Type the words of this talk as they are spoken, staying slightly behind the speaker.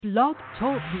Blog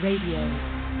Talk Radio.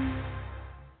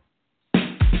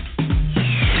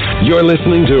 You're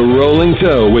listening to Rolling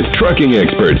Toe with trucking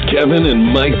experts Kevin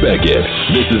and Mike Beckett.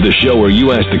 This is the show where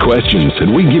you ask the questions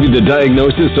and we give you the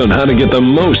diagnosis on how to get the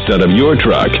most out of your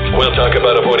truck. We'll talk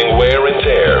about avoiding wear and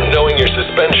tear, knowing your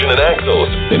suspension and axles,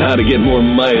 and how to get more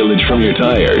mileage from your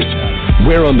tires.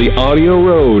 We're on the audio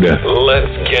road. Let's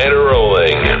get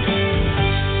rolling.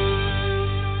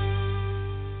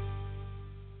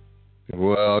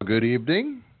 Well, good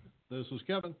evening. This is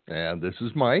Kevin. And this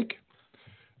is Mike.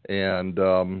 And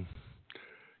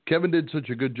Kevin did such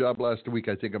a good job last week,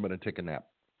 I think I'm going to take a nap.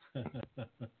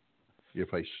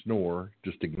 If I snore,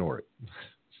 just ignore it.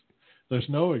 There's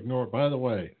no ignore. By the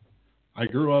way, I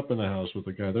grew up in a house with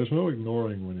a guy. There's no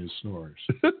ignoring when he snores.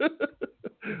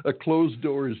 A closed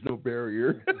door is no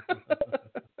barrier.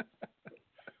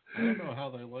 I don't know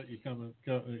how they let you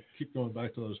keep going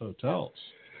back to those hotels.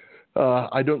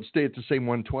 I don't stay at the same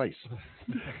one twice.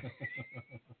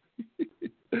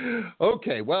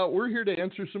 Okay, well, we're here to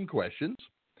answer some questions.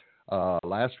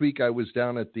 Last week I was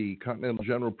down at the Continental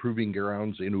General Proving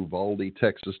Grounds in Uvalde,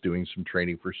 Texas, doing some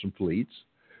training for some fleets.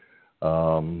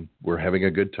 We're having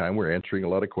a good time. We're answering a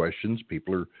lot of questions.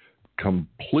 People are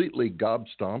completely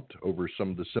gobstomped over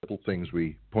some of the simple things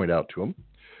we point out to them.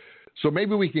 So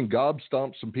maybe we can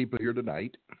gobstomp some people here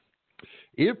tonight.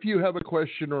 If you have a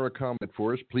question or a comment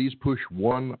for us, please push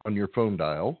 1 on your phone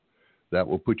dial. That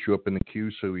will put you up in the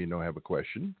queue so you know I have a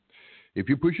question. If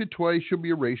you push it twice, you'll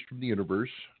be erased from the universe.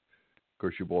 Of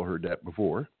course, you've all heard that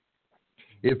before.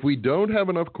 If we don't have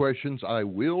enough questions, I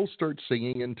will start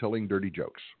singing and telling dirty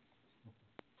jokes.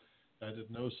 I did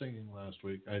no singing last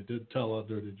week. I did tell a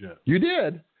dirty joke. You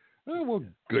did? Oh, well,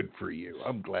 good for you.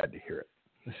 I'm glad to hear it.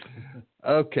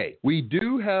 Okay, we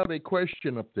do have a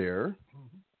question up there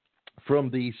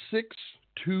from the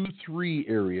 623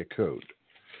 area code.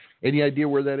 Any idea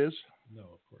where that is? No,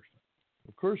 of course not.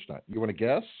 Of course not. You want to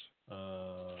guess?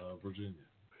 Virginia.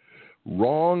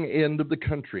 Wrong end of the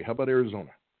country. How about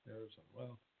Arizona? Arizona.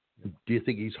 Well, yeah. Do you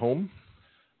think he's home?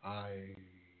 I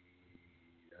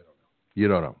don't know. You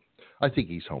don't know. I think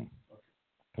he's home. Okay.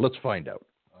 Let's find out.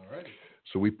 All right.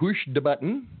 So we push the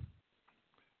button.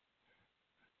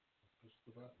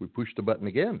 We push the button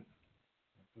again.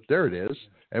 There it is.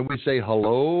 And we say,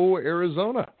 hello,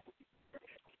 Arizona.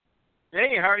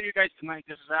 Hey, how are you guys tonight?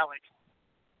 This is Alex.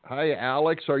 Hi,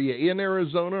 Alex. Are you in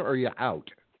Arizona or are you out?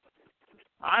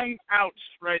 I'm out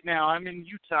right now. I'm in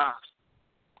Utah.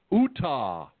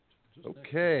 Utah.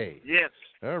 Okay. Yes.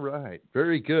 All right.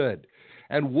 Very good.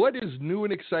 And what is new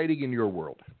and exciting in your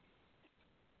world?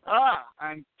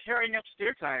 I'm tearing up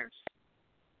steer tires.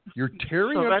 You're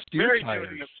tearing up steer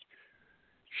tires?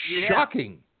 Yeah.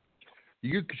 Shocking.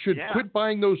 You should quit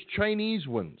buying those Chinese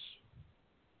ones.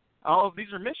 Oh,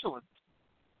 these are Michelin.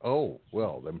 Oh,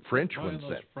 well, them French ones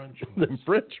then. Them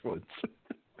French ones.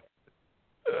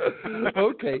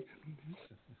 Okay.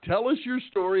 Tell us your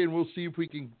story and we'll see if we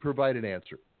can provide an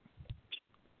answer.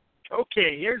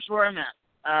 Okay, here's where I'm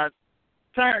at.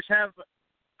 Tires have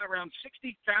around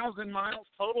 60,000 miles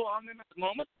total on them at the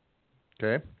moment.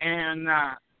 Okay. And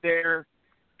they're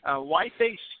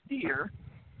white-based steer.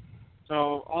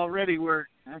 So already we're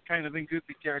kind of in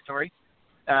goofy territory.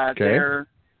 They're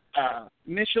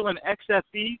Michelin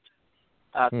XFE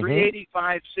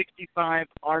 385 65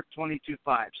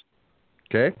 R225s.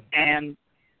 Okay. And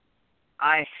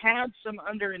I had some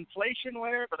underinflation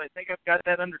wear, but I think I've got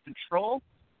that under control.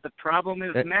 The problem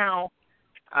is now.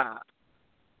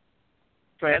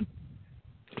 Go ahead.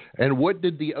 And what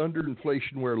did the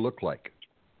underinflation wear look like?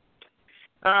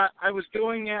 I was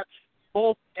going at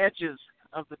both edges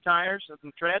of the tires of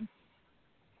the tread.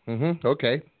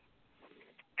 Okay.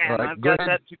 And right, I've got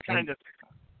that to kind of,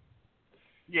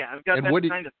 I've got that to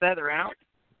kind of feather out.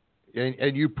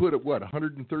 And you put,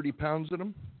 130 pounds in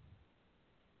them?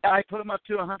 I put them up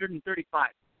to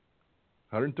 135.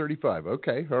 135,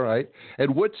 okay, all right.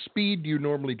 And what speed do you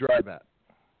normally drive at?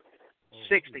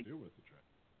 60.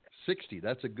 60,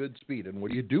 that's a good speed. And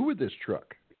what do you do with this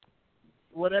truck?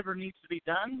 Whatever needs to be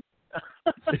done.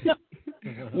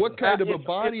 What kind of a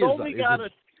body is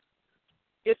that?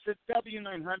 It's a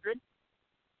W900,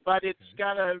 but it's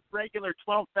got a regular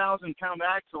 12,000-pound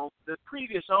axle. The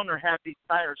previous owner had these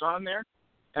tires on there,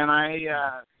 and I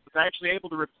was actually able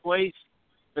to replace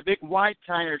the big wide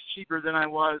tires cheaper than I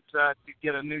was to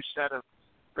get a new set of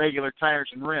regular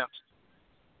tires and rims.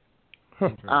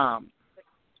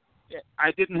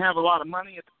 I didn't have a lot of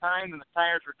money at the time, and the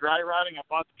tires were dry rotting. I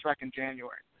bought the truck in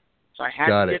January. So I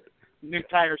had to get new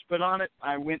tires put on it.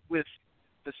 I went with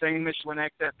the same Michelin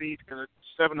XFE because it's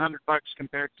 $700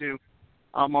 compared to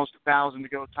almost $1,000 to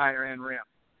go tire and rim.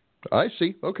 I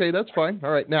see. Okay, that's fine.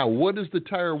 All right. Now, what does the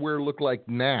tire wear look like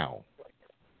now?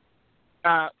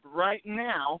 Right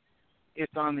now,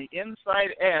 it's on the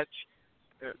inside edge.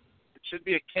 It should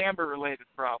be a camber-related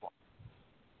problem.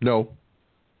 No.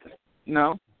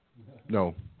 No?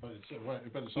 No. But it's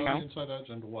on the inside edge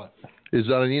and what? Is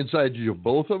it on the inside edge of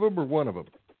both of them or one of them?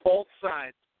 Both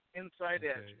sides, inside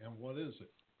edge. Okay, and what is it?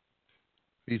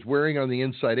 He's wearing on the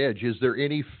inside edge. Is there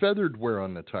any feathered wear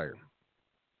on the tire?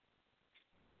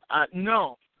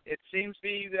 No. It seems to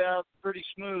be pretty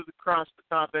smooth across the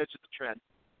top edge of the tread.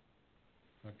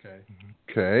 Okay.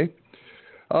 Okay.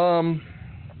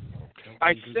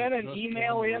 I sent an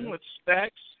email in with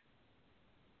specs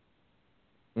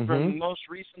from the most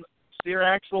recent steer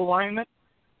axle alignment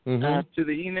to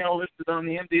the email listed on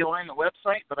the MD Alignment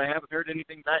website, but I haven't heard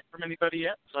anything back from anybody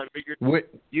yet, so I figured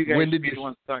you guys would be the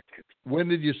ones to talk to. When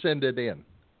did you send it in?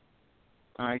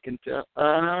 I can tell.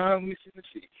 Let me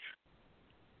see.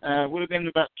 Would have been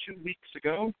about 2 weeks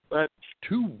ago, but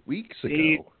 2 weeks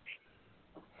ago.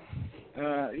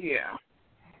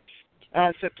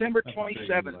 September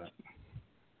 27th.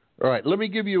 All right, let me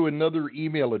give you another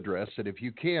email address, and if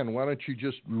you can, why don't you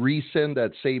just resend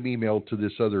that same email to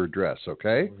this other address,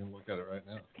 okay? We're going to look at it right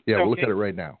now. Yeah, we'll look at it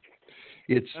right now.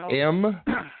 It's M.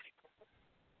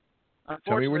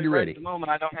 Tell me when you're ready. At the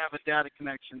moment, I don't have a data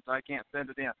connection, so I can't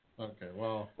send it in. Okay,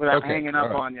 well. Without hanging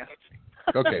up on you.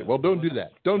 Okay, well, don't do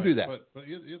that. Don't do that. But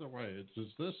either way,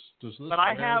 does this? But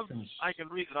I can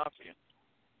read it off to you.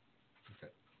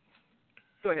 Okay.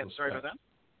 Go ahead. Sorry about that.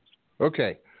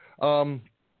 Okay.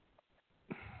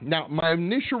 Now, my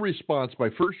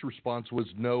first response was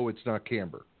no, it's not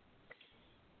camber.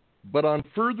 But on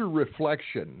further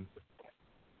reflection,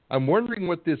 I'm wondering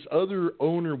what this other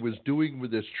owner was doing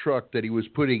with this truck that he was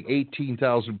putting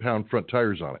 18,000-pound front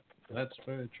tires on it. That's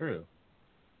very true.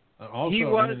 Also, he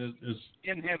was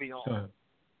in heavy haul.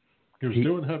 He was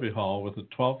doing heavy haul with a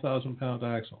 12,000-pound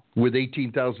axle. With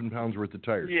 18,000 pounds worth of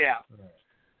tires. Yeah.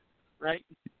 Right?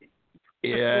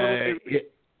 Yeah.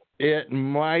 It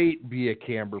might be a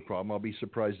camber problem. I'll be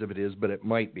surprised if it is, but it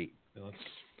might be.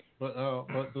 But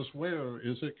this wear,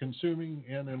 is it consuming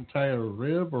an entire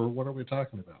rib, or what are we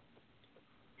talking about?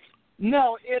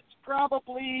 No, it's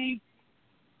probably,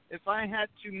 if I had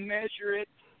to measure it,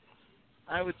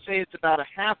 I would say it's about a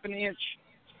half an inch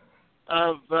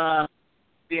of the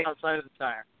outside of the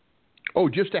tire. Oh,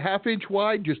 just a half inch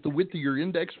wide? Just the width of your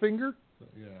index finger?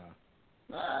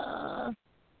 Yeah.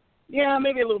 Yeah,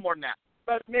 maybe a little more than that.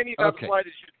 But maybe about as wide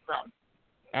as you found.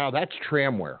 Oh, that's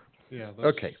tram wear. Yeah.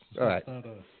 Okay. All right.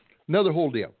 Another whole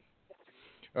deal.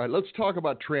 All right, let's talk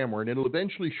about tram wear, and it'll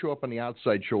eventually show up on the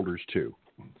outside shoulders too.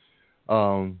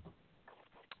 The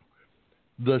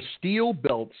steel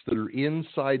belts that are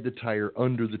inside the tire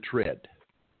under the tread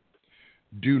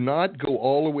do not go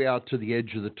all the way out to the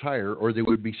edge of the tire, or they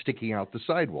would be sticking out the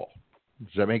sidewall.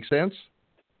 Does that make sense?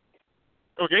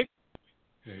 Okay.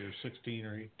 Yeah, your 16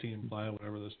 or 18 ply,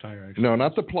 whatever this tire actually No,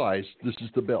 not the plies. This is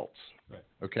the belts. Right.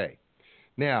 Okay.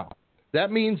 Now,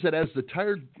 that means that as the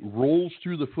tire rolls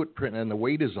through the footprint and the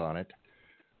weight is on it,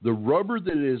 the rubber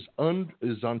that is on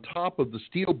top of the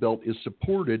steel belt is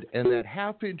supported, and that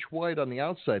half-inch wide on the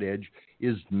outside edge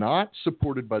is not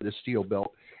supported by the steel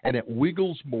belt, and it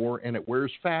wiggles more and it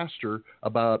wears faster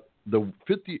about the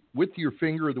width of your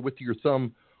finger or the width of your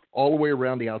thumb all the way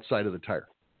around the outside of the tire.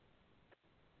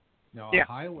 Now, a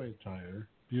highway tire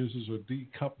uses a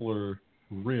decoupler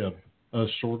rib, a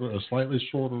slightly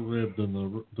shorter rib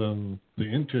than the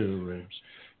interior ribs,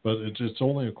 but it's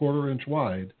only a quarter-inch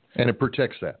wide. And it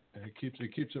protects that. And it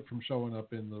keeps it from showing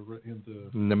up in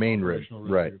the main rib,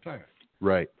 right? Of your tire.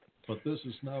 Right. But this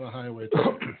is not a highway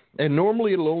tire. And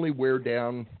normally it'll only wear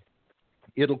down.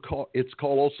 It's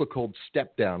also called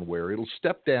step down wear. It'll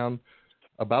step down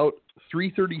about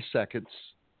 3/30 seconds,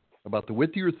 about the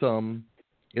width of your thumb.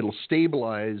 It'll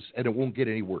stabilize and it won't get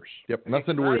any worse. Yep,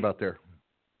 nothing to worry about there.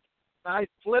 I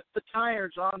flip the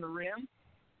tires on the rim.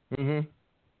 Mm-hmm.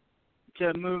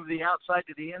 To move the outside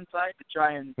to the inside to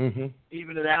try and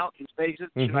even it out and space it.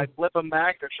 Mm-hmm. Should I flip them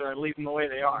back or should I leave them the way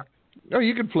they are? No,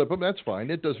 you can flip them. That's fine.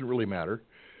 It doesn't really matter.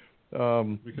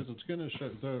 Because it's going to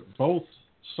show both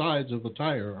sides of the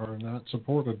tire are not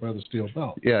supported by the steel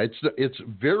belt. Yeah, it's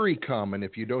very common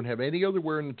if you don't have any other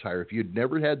wear in the tire, if you'd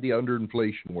never had the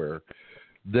underinflation wear,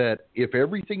 that if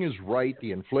everything is right,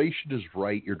 the inflation is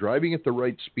right, you're driving at the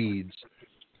right speeds,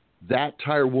 that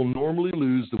tire will normally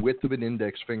lose the width of an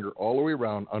index finger all the way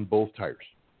around on both tires,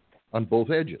 on both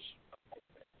edges.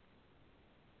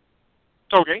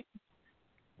 Okay.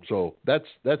 So that's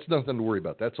nothing to worry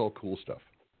about. That's all cool stuff.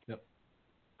 Yep.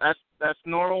 That's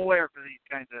normal wear for these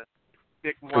kinds of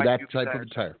big wide for that tube type tires.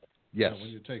 of tire. Yes. When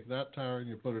you take that tire and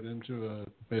you put it into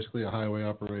basically a highway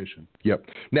operation. Yep.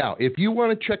 Now, if you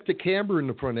want to check the camber in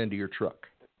the front end of your truck,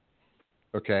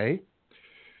 okay,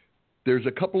 there's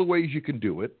a couple of ways you can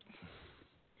do it.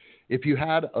 If you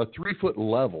had a 3-foot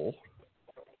level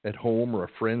at home or a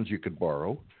friend's you could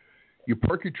borrow, you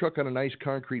park your truck on a nice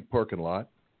concrete parking lot.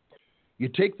 You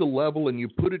take the level and you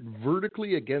put it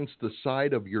vertically against the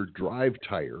side of your drive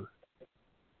tire,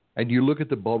 and you look at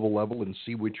the bubble level and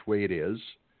see which way it is.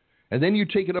 And then you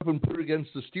take it up and put it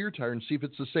against the steer tire and see if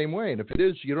it's the same way. And if it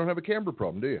is, you don't have a camber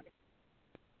problem, do you?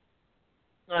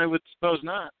 I would suppose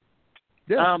not.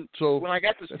 Yeah. So when I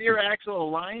got the steer axle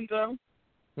aligned, though,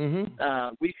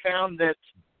 we found that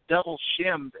double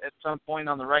shimmed at some point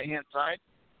on the right-hand side.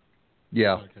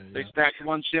 Yeah. Okay, yeah. They stacked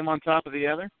one shim on top of the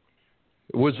other.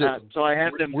 Was it? So I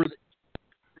had them.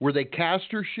 Were they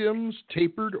caster shims,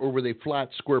 tapered, or were they flat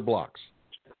square blocks?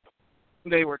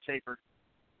 They were tapered.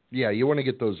 Yeah, you want to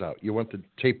get those out. You want the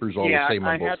tapers all the same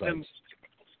on both sides.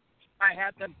 I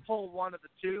had them pull one of the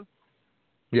two.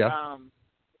 Yeah.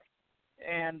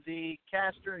 And the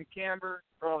caster and camber,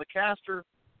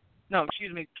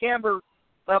 camber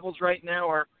levels right now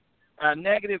are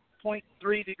negative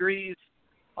 0.3 degrees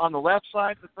on the left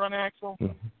side of the front axle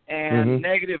and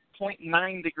negative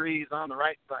 0.9 degrees on the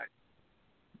right side.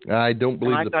 I don't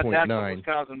believe the 0.9. I thought that's what was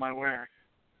causing my wear.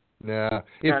 Nah.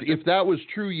 If that was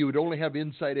true, you would only have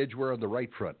inside edge wear on the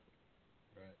right front.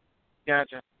 Right.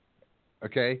 Gotcha.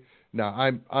 Okay.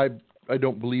 Now I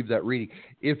don't believe that reading.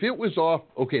 If it was off,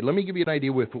 okay, let me give you an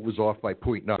idea if it was off by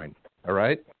 0.9. All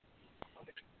right.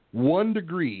 1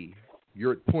 degree,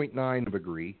 you're at 0.9 of a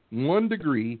degree. 1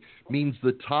 degree means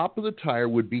the top of the tire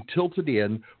would be tilted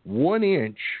in 1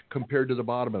 inch compared to the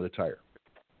bottom of the tire.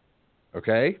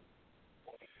 Okay.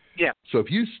 Yeah. So if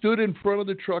you stood in front of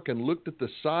the truck and looked at the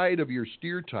side of your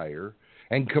steer tire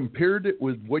and compared it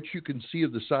with what you can see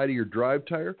of the side of your drive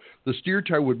tire, the steer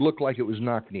tire would look like it was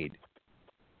knock-kneed.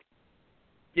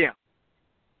 Yeah.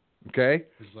 Okay?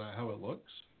 Is that how it looks?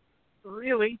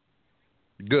 Really?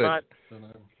 Good. But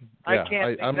I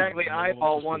can't exactly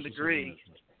eyeball 1 degree.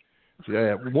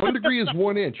 Yeah, 1 degree is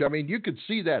 1 inch. I mean, you could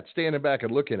see that standing back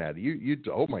and looking at it. You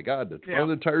oh my God, the front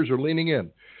of the tires are leaning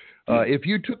in. If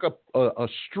you took a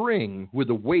string with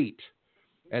a weight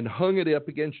and hung it up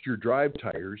against your drive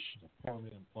tires,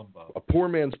 a poor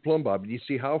man's plumb bob, you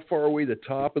see how far away the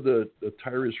top of the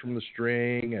tire is from the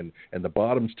string and the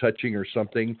bottom's touching or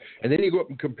something, and then you go up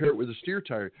and compare it with a steer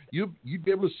tire, you'd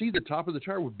be able to see the top of the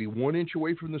tire would be 1 inch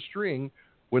away from the string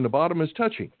when the bottom is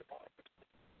touching.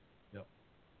 Yep.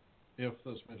 If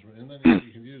this measurement, and then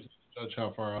you can use it to judge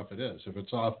how far off it is. If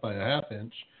it's off by a half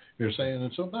inch, you're saying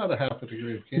it's about a half a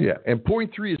degree of camber. Yeah, and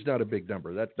 0.3 is not a big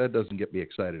number. That doesn't get me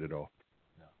excited at all.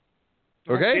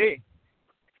 No. Okay?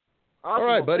 Awesome. All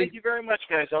right, buddy. Thank you very much,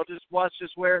 guys. I'll just watch this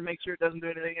wear and make sure it doesn't do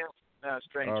anything else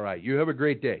strange. All right. You have a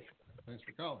great day. Thanks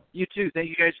for calling. You too. Thank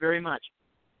you guys very much.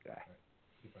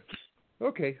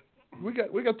 Okay. We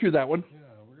got through that one. Yeah,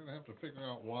 we're going to have to figure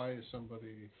out why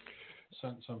somebody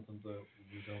sent something that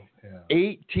we don't have.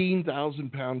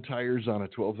 18,000-pound tires on a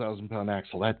 12,000-pound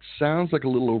axle. That sounds like a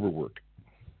little overwork.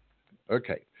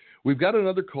 Okay. We've got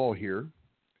another call here.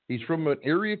 He's from an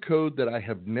area code that I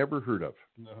have never heard of.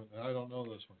 No, I don't know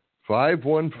this one.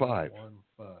 515.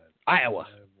 515. Iowa.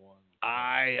 515.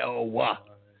 Iowa.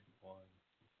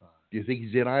 515. Do you think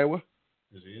he's in Iowa?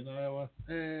 Is he in Iowa?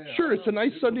 Sure, it's a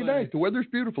nice Sunday night. The weather's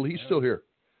beautiful. He's still here.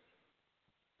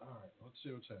 All right, let's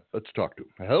see what's happening. Let's talk to him.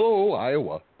 Hello,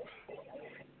 Iowa.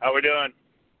 How we doing?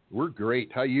 We're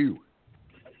great. How you?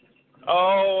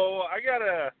 Oh, I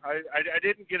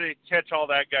didn't get to catch all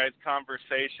that guy's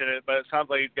conversation, but it sounds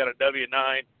like he's got a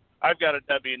W-9. I've got a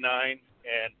W-9,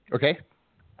 and okay.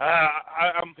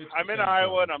 I'm in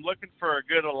Iowa, and I'm looking for a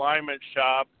good alignment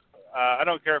shop. I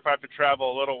don't care if I have to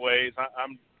travel a little ways.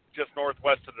 I'm just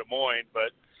northwest of Des Moines,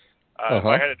 but if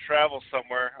I had to travel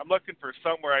somewhere, I'm looking for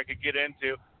somewhere I could get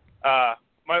into.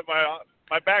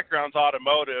 My background's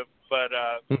automotive, but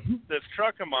this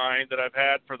truck of mine that I've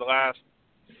had for the last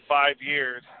 5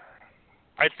 years,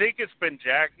 I think it's been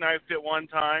jackknifed at one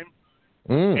time,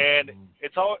 and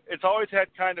it's always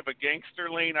had kind of a gangster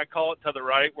lean. I call it to the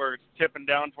right, where it's tipping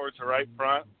down towards the right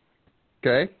front.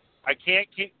 Okay. I can't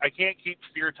keep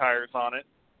steer tires on it.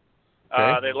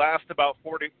 Okay. They last about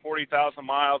 40,000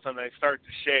 miles and they start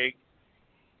to shake.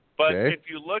 But if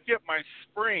you look at my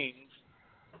springs,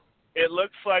 it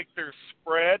looks like they're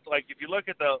spread. Like if you look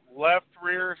at the left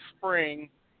rear spring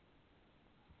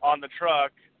on the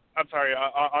truck,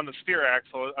 on the steer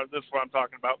axle, this is what I'm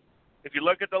talking about. If you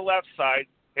look at the left side,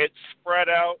 it's spread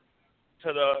out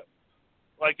to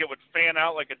like it would fan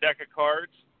out like a deck of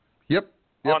cards. Yep.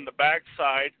 On the back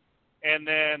side. And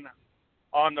then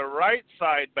On the right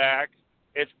side back,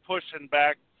 it's pushing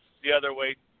back the other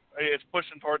way. It's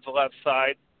pushing towards the left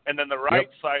side, and then the right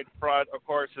side front, of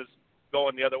course, is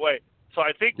going the other way. So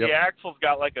I think the axle's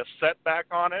got like a setback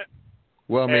on it.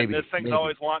 Well, and maybe. this thing's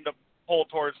always wanting to pull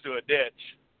towards to a ditch.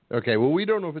 Okay, well, we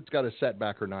don't know if it's got a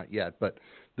setback or not yet, but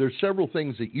there's several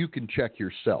things that you can check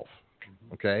yourself,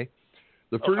 okay?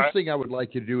 The first thing I would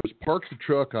like you to do is park the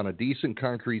truck on a decent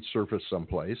concrete surface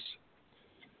someplace,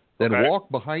 then walk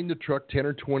behind the truck 10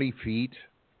 or 20 feet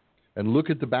and look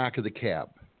at the back of the cab.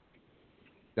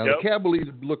 Now, the cab will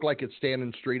either look like it's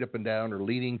standing straight up and down or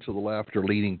leaning to the left or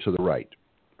leaning to the right,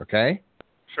 okay?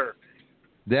 Sure.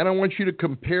 Then I want you to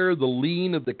compare the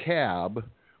lean of the cab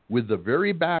with the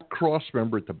very back cross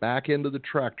member at the back end of the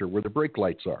tractor where the brake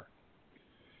lights are.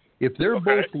 If they're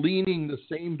both leaning the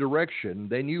same direction,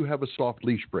 then you have a soft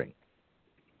leaf spring.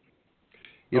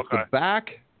 If the back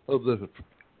of the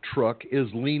truck is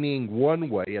leaning one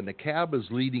way and the cab is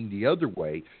leaning the other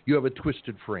way, you have a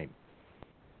twisted frame.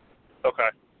 Okay.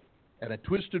 And a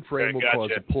twisted frame will cause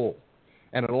a pull.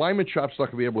 And an alignment shop's not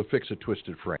going to be able to fix a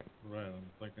twisted frame. Right, I'm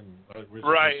thinking.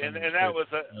 And that was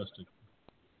a.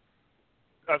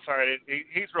 I'm sorry,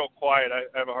 he's real quiet.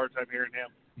 I have a hard time hearing him.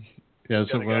 Yeah,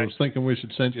 so I was thinking we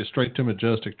should send you straight to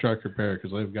Majestic Truck Repair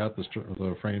because they've got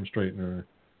the frame straightener.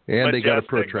 And Majestic, they got a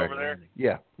protractor. Over there?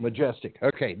 Yeah, Majestic.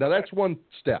 Okay, now that's one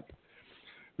step.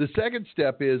 The second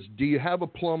step is, do you have a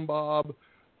plumb bob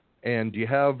and do you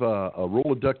have a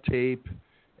roll of duct tape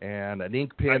and an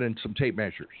ink pen and some tape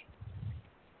measures?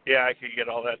 Yeah, I can get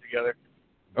all that together.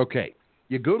 Okay.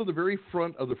 You go to the very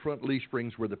front of the front leaf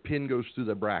springs where the pin goes through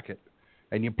the bracket,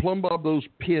 and you plumb bob those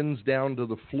pins down to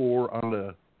the floor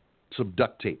on some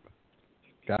duct tape.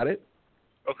 Got it?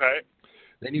 Okay.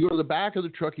 Then you go to the back of the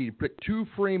truck, you pick 2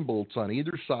 frame bolts on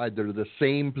either side that are the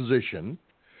same position.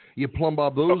 You plumb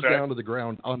bob those down to the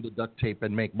ground on the duct tape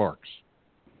and make marks.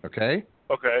 Okay?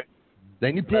 Okay.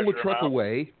 Then you pull the truck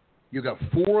away. You got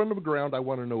 4 on the ground. I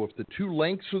want to know if the 2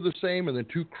 lengths are the same and the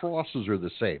 2 crosses are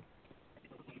the same.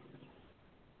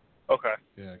 Okay.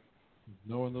 Yeah.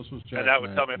 Knowing this was and that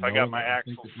would tell me if I got my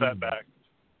axle setback.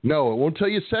 No, it won't tell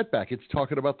you setback. It's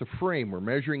talking about the frame. We're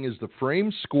measuring, is the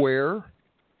frame square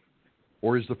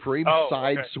or is the frame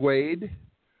side swayed?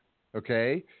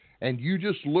 Okay. And you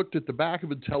just looked at the back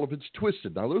of it to tell if it's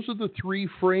twisted. Now, those are the 3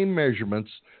 frame measurements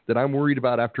that I'm worried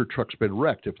about after a truck's been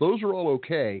wrecked. If those are all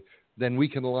okay, then we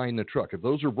can align the truck. If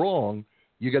those are wrong,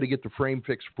 you got to get the frame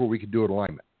fixed before we can do an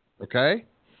alignment. Okay?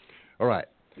 All right.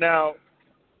 Now,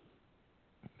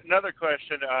 another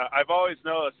question. I've always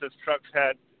noticed this truck's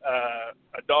had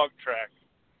a dog track.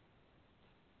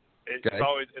 It's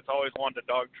always wanted a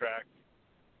dog track.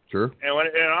 Sure.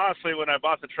 And honestly, when I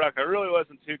bought the truck, I really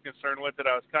wasn't too concerned with it.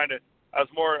 I was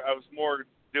more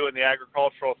doing the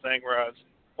agricultural thing where I was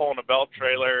pulling a belt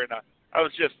trailer, and I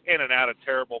was just in and out of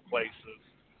terrible places.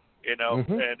 You know,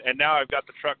 and now I've got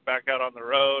the truck back out on the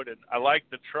road, and I like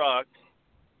the truck.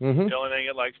 The only thing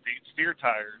it likes steer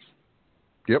tires.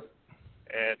 Yep.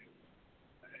 And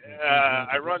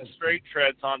I run straight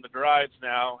treads on the drives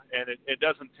now, and it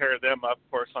doesn't tear them up. Of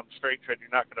course, on the straight tread,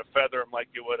 you're not going to feather them like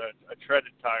you would a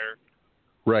treaded tire.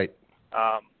 Right.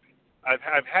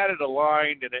 I've had it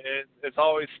aligned, and it's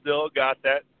always still got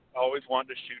that. Always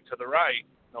wanted to shoot to the right,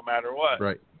 no matter what.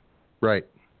 Right. Right.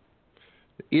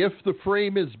 If the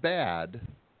frame is bad,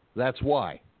 that's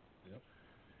why. Yep.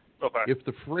 Okay. If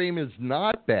the frame is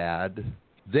not bad,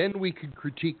 then we can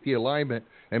critique the alignment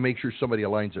and make sure somebody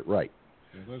aligns it right.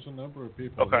 Yeah, there's a number of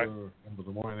people who are in the Des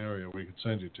Moines area we could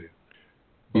send you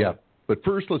to. But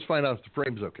first let's find out if the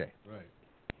frame's okay. Right.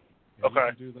 Yeah, you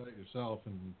can do that yourself,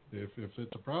 and if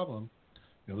it's a problem,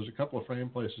 there's a couple of frame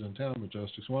places in town.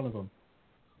 Majestic's one of them.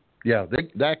 Yeah,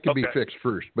 that can be fixed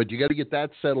first, but you got to get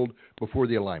that settled before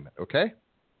the alignment. Okay.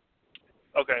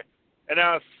 Okay. And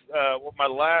now, my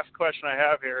last question I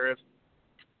have here is,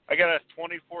 I got a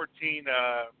 2014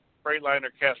 Freightliner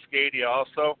Cascadia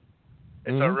also.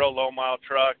 It's a real low-mile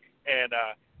truck, and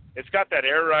it's got that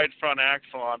air ride front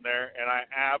axle on there, and I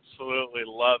absolutely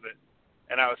love it.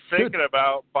 And I was thinking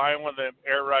about buying one of them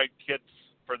air ride kits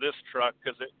for this truck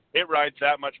because it rides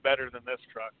that much better than this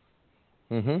truck.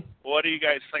 What do you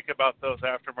guys think about those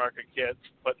aftermarket kits,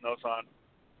 putting those on?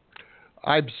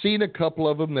 I've seen a couple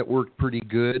of them that work pretty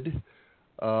good.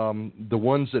 The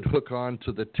ones that hook on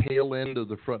to the tail end of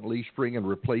the front leaf spring and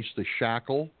replace the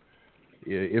shackle,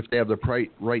 if they have the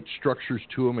right structures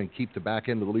to them and keep the back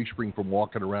end of the leaf spring from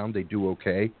walking around, they do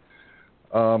okay.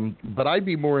 But I'd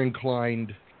be more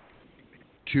inclined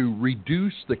to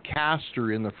reduce the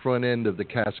caster in the front end of the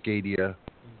Cascadia.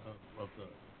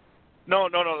 No.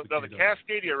 The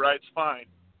Cascadia rides fine.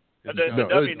 The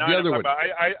W9. The other one.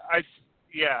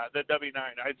 Yeah, the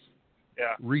W9.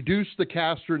 Yeah. Reduce the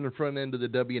caster in the front end of the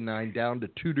W9 down to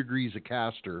 2 degrees of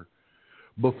caster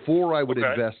before I would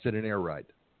invest in an air ride.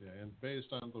 Yeah, and based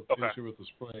on the issue with the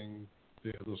spring,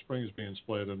 the springs being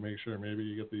split, and make sure maybe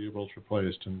you get the U-bolts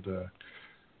replaced. And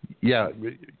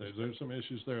there's some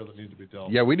issues there that need to be dealt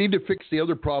with. Yeah, we need to fix the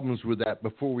other problems with that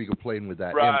before we go playing with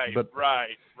that. Right. That's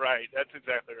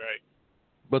exactly right.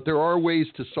 But there are ways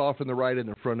to soften the ride in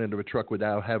the front end of a truck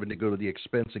without having to go to the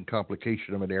expense and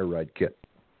complication of an air ride kit.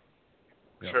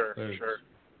 Yeah, sure.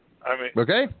 I mean,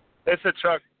 okay. It's a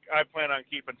truck I plan on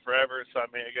keeping forever. So I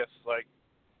mean, I guess like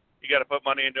you got to put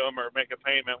money into them or make a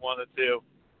payment, one of the two.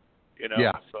 You know.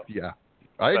 Yeah. So. Yeah.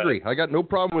 I agree. I got no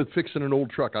problem with fixing an old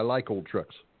truck. I like old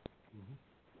trucks.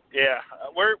 Yeah.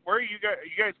 Where you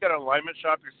guys got an alignment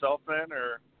shop yourself then,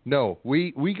 or? No,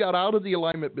 we got out of the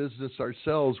alignment business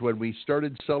ourselves when we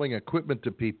started selling equipment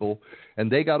to people,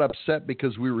 and they got upset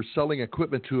because we were selling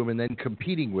equipment to them and then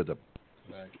competing with them.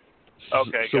 Right.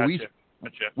 Okay, so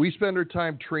gotcha. we spend our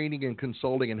time training and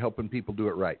consulting and helping people do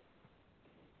it right.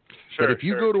 Sure. But if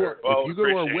you go to our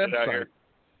website,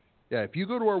 if you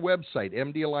go to our website,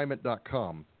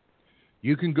 mdalignment.com,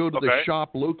 you can go to the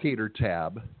shop locator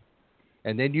tab,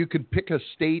 and then you can pick a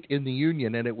state in the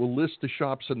union, and it will list the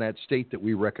shops in that state that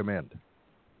we recommend.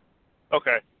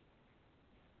 Okay.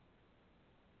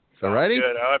 All righty?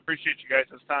 Good. I appreciate you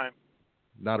guys' time.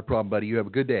 Not a problem, buddy. You have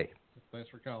a good day. Thanks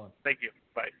for calling. Thank you.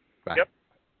 Bye. Bye. Yep.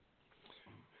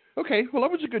 Okay, well,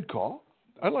 that was a good call.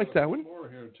 I like that one. More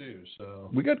here too,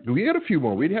 so we got a few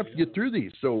more. We'd have to get through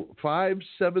these. So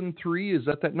 573, is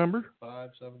that number?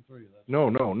 573.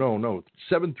 No.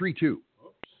 732. Oops.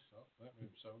 Oh, that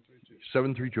means 732.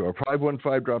 732. Our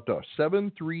 515 dropped off.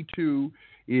 732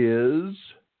 is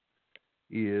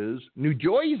New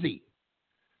Jersey.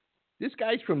 This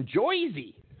guy's from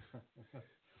Jersey.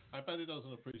 I bet he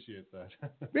doesn't appreciate that.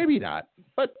 Maybe not,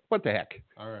 but what the heck?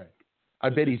 All right. I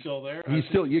bet he's still there.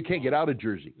 You can't get out of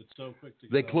Jersey. It's so quick to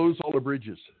get They close all the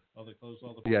bridges. Oh, they closed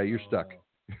all the. Yeah, you're stuck.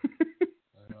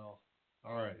 Well,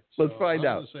 all right. Let's find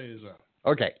out. Say is out.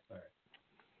 Okay. All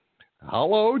right.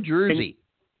 Hello, Jersey.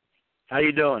 How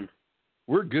you doing?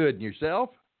 We're good. And yourself?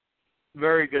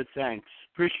 Very good, thanks.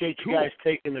 Appreciate you guys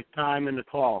taking the time and the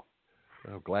call.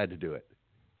 Oh, glad to do it.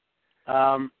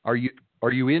 Are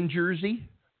you in Jersey?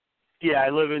 Yeah, I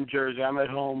live in Jersey. I'm at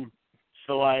home.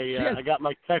 So I got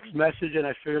my text message, and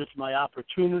I figured it's my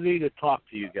opportunity to talk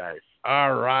to you guys.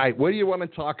 All right. What do you want to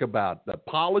talk about? The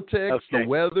politics, the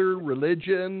weather,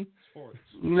 religion? Sports.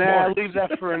 Nah, leave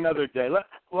that for another day.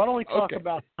 Why don't we talk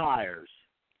about tires?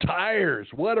 Tires.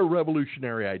 What a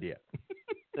revolutionary idea.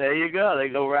 There you go. They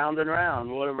go round and round.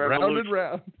 What a revolution. Round and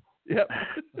round. Yep.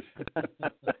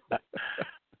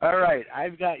 All right.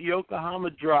 I've got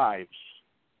Yokohama drives.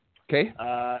 Okay.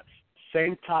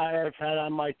 Same tire I've had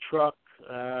on my truck.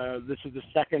 This is the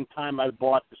second time I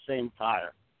bought the same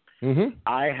tire. Mm-hmm.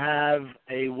 I have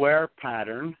a wear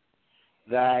pattern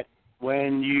that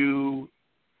when you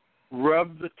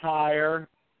rub the tire.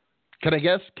 Can I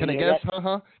guess? Can I guess?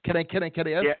 Can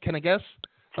I guess?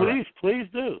 Please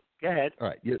do. Go ahead. All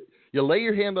right. You lay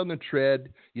your hand on the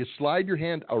tread. You slide your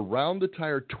hand around the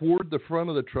tire toward the front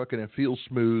of the truck, and it feels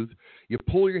smooth. You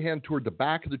pull your hand toward the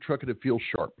back of the truck, and it feels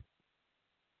sharp.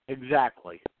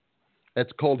 Exactly.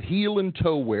 That's called heel and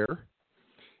toe wear.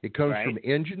 It comes from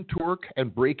engine torque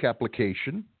and brake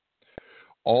application.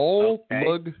 All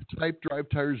lug-type drive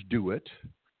tires do it.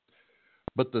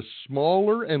 But the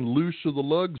smaller and looser the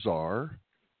lugs are,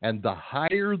 and the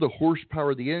higher the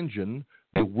horsepower of the engine,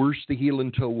 the worse the heel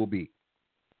and toe will be.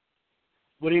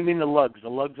 What do you mean the lugs? The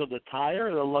lugs of the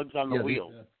tire or the lugs on the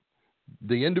wheel?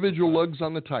 The individual lugs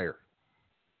on the tire.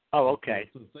 Oh, okay.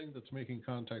 The thing that's making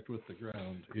contact with the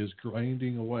ground is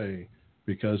grinding away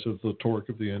because of the torque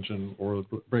of the engine or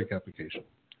the brake application.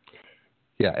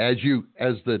 Yeah, as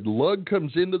the lug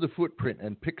comes into the footprint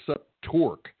and picks up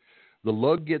torque, the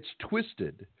lug gets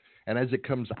twisted, and as it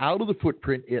comes out of the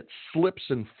footprint, it slips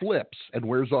and flips and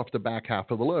wears off the back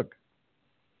half of the lug.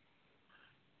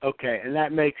 Okay, and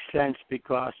that makes sense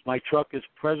because my truck is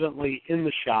presently in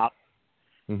the shop,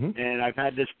 and I've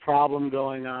had this problem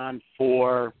going on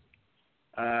for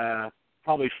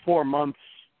probably 4 months,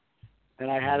 and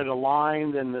I had it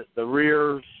aligned, and the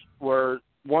rears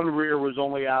one rear was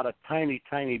only out a tiny,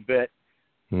 tiny bit,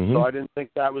 so I didn't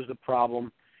think that was the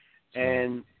problem.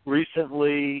 And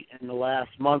recently, in the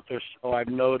last month or so, I've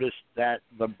noticed that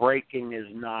the braking is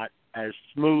not as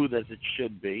smooth as it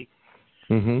should be,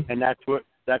 and that's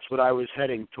what I was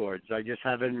heading towards. I just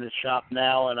have it in the shop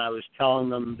now, and I was telling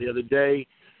them the other day,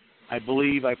 I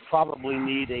believe I probably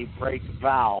need a brake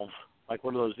valve, like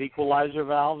one of those equalizer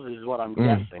valves is what I'm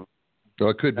guessing. So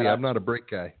it could be. I'm not a brake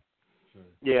guy.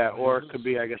 Yeah, or it could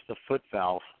be, I guess, the foot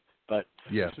valve. But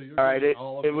yeah. So all right, it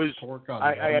was.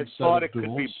 I had thought it could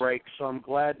be duals? brakes, so I'm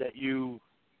glad that you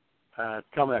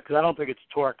tell me that, because I don't think it's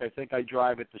torque. I think I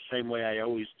drive it the same way I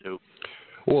always do.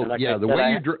 Well, yeah, the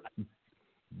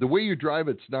way you drive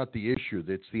it's not the issue.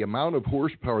 It's the amount of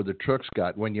horsepower the truck's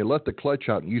got. When you let the clutch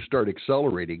out and you start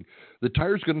accelerating, the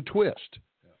tire's going to twist.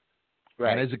 Yeah.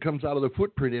 Right. And as it comes out of the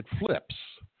footprint, it flips.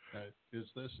 Is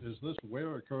this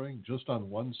wear occurring just on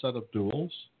one set of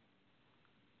duals?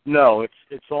 No,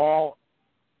 it's all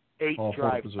eight All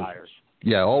drive tires.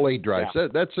 Yeah, all 8 drives. Yeah.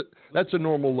 That's a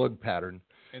normal lug pattern.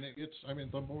 And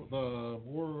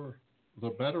the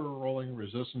better rolling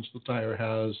resistance the tire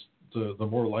has, the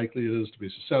more likely it is to be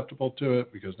susceptible to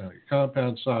it, because now your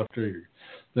compound's softer.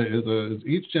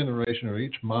 Each generation or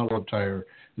each model of tire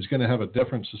is going to have a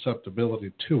different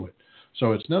susceptibility to it.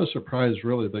 So it's no surprise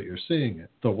really that you're seeing it.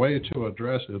 The way to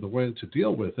address it, the way to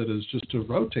deal with it, is just to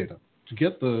rotate them, to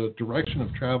get the direction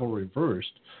of travel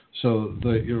reversed so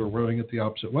that you're rolling it the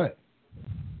opposite way.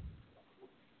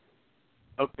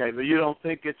 Okay, but you don't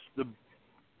think it's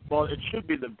it should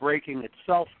be the braking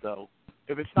itself, though.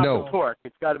 If it's not the torque,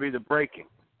 it's got to be the braking.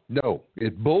 No,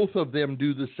 both of them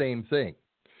do the same thing.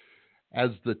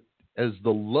 As the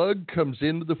lug comes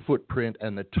into the footprint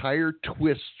and the tire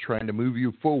twists trying to move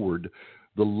you forward,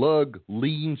 the lug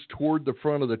leans toward the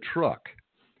front of the truck.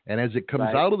 And as it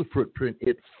comes out of the footprint,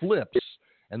 it flips,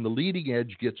 and the leading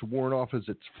edge gets worn off as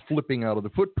it's flipping out of the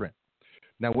footprint.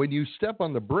 Now, when you step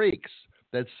on the brakes,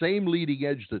 that same leading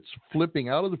edge that's flipping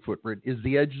out of the footprint is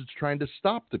the edge that's trying to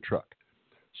stop the truck.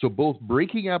 So both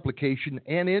braking application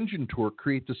and engine torque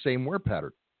create the same wear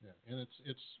pattern. Yeah, and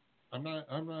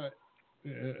I'm not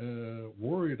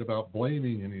worried about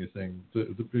blaming anything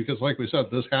because, like we said,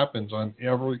 this happens on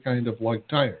every kind of lug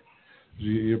tire.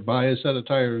 You buy a set of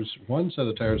tires, one set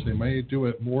of tires, they may do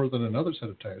it more than another set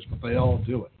of tires, but they all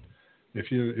do it. If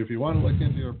you want to look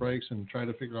into your brakes and try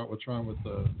to figure out what's wrong with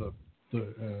the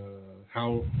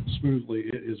how smoothly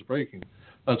it is braking,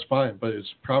 that's fine, but it's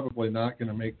probably not going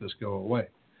to make this go away.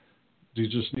 You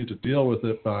just need to deal with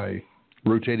it by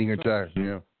rotating your tires.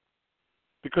 Yeah.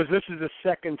 Because this is the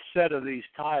second set of these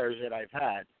tires that I've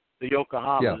had. The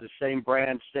Yokohama, the same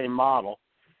brand, same model,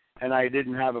 and I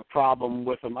didn't have a problem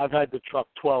with them. I've had the truck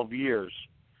 12 years,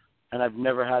 and I've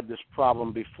never had this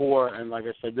problem before. And like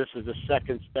I said, this is the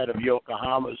second set of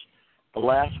Yokohamas. The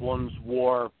last ones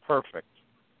wore perfect.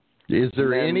 Is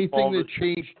there anything that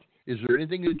changed? Is there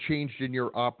anything that changed in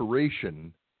your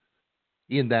operation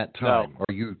in that time? No.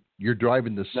 Are you're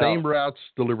driving the same routes,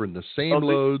 delivering the same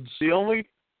loads? The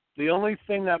only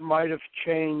thing that might have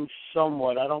changed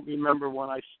somewhat, I don't remember when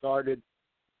I started.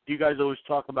 You guys always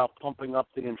talk about pumping up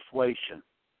the inflation,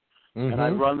 and I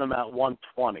run them at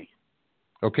 120.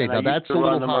 Okay, and now that's a little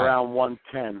high. I used to run them around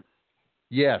 110.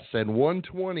 Yes, and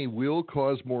 120 will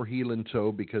cause more heel and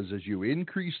toe because as you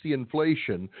increase the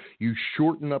inflation, you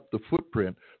shorten up the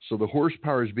footprint, so the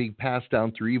horsepower is being passed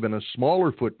down through even a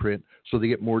smaller footprint, so they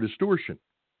get more distortion.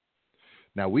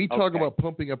 Now, we talk about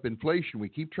pumping up inflation. We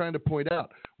keep trying to point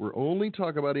out we're only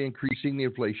talking about increasing the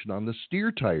inflation on the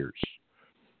steer tires.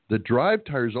 The drive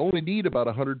tires only need about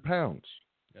 100 pounds.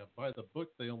 Yeah, by the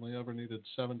book, they only ever needed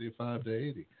 75 to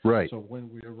 80. Right. So when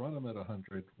we run them at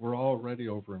 100, we're already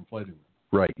overinflating them.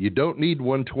 Right. You don't need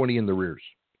 120 in the rears.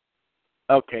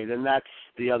 Okay, then that's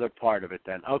the other part of it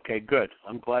then. Okay, good.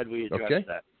 I'm glad we addressed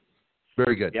that.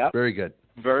 Very good. Yep. Very good.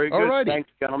 Very good. Alrighty. Thanks,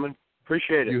 gentlemen.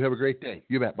 Appreciate it. You have a great day.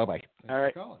 You bet. Bye-bye. All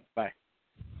right. Bye.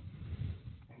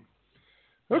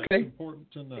 Okay. That's important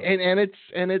to know.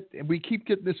 And we keep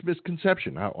getting this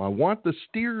misconception. I want the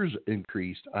steers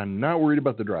increased. I'm not worried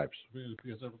about the drives.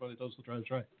 Because everybody does the drives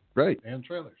right. Right. And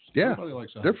trailers. Yeah. Everybody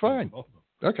likes they're fine. Both of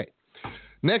them. Okay.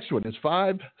 Next one is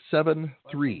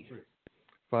 573.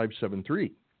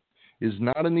 573 is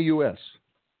not in the U.S.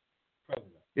 Probably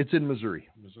not. It's in Missouri.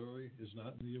 Missouri is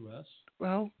not in the U.S.?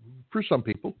 Well, for some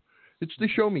people. It's the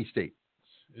show me state.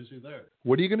 Is he there?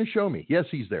 What are you going to show me? Yes,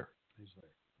 he's there. He's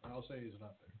there. I'll say he's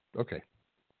not there. Okay.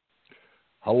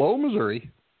 Hello,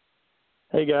 Missouri.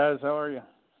 Hey, guys. How are you?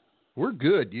 We're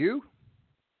good. You?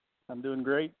 I'm doing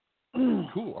great.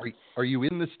 Cool. Are you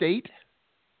in the state?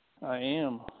 I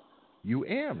am. You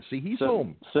am. See, he's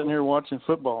home. Sitting here watching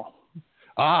football.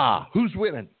 Ah, who's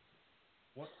winning?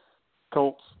 What?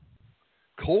 Colts.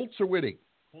 Colts are winning.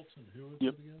 Colts and who is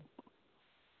Yep. it again?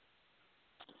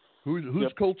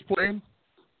 Who's Colts playing?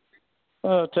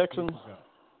 Texans.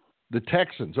 The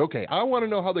Texans. Okay. I want to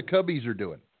know how the Cubbies are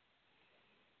doing.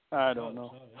 I don't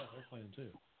know. Yeah, they're playing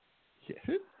too.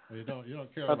 Yeah. Well, you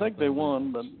don't care. I think they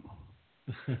won, but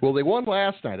well, they won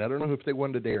last night. I don't know if they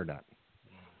won today or not.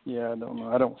 yeah, I don't know.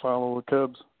 I don't follow the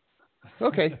Cubs.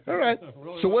 Okay, all right.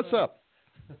 So what's up?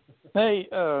 Hey,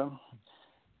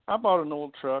 I bought an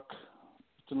old truck.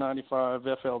 It's a 95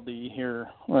 FLD here.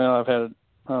 Well, I've had it,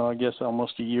 I guess,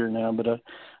 almost a year now, but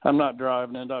I'm not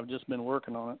driving it. I've just been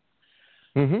working on it.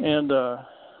 Mm-hmm. And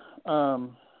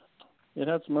it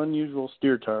had some unusual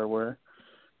steer tire wear.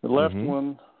 The left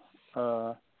one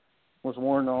was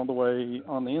worn all the way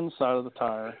on the inside of the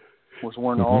tire, was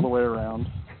worn all the way around.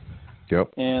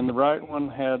 Yep. And the right one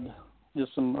had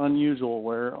just some unusual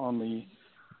wear on the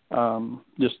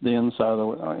just the inside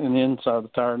of the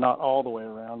tire, not all the way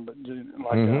around, but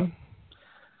like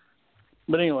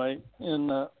but anyway,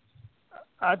 and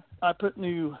I put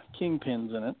new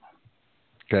kingpins in it.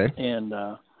 Okay. And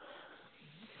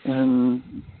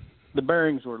the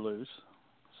bearings were loose.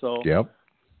 So yep.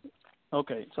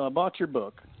 Okay, so I bought your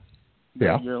book.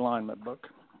 Yeah. Your alignment book.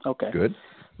 Okay. Good.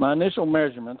 My initial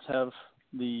measurements have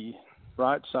the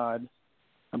right side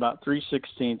about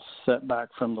 3/16 set back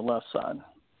from the left side.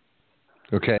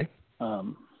 Okay. I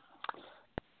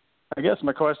guess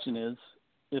my question is,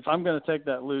 if I'm going to take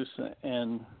that loose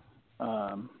and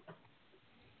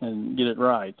get it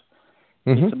right,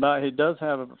 it does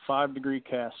have a 5-degree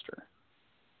caster.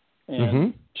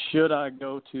 And should I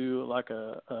go to like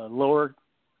a lower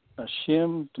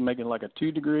shim to make it like a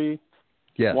 2-degree?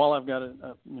 Yes. While I've got it,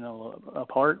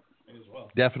 apart. As well.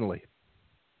 Definitely.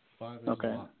 5 is okay.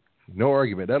 a lot. No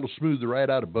argument. That'll smooth the ride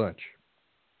out a bunch.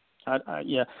 I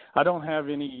don't have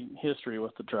any history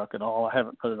with the truck at all. I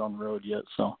haven't put it on the road yet,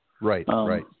 so. Right.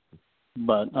 Right.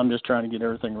 But I'm just trying to get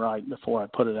everything right before I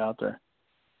put it out there.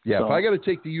 Yeah. So, if I got to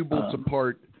take the U-bolts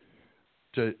apart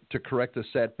to correct the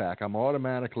setback, I'm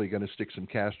automatically going to stick some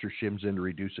caster shims in to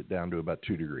reduce it down to about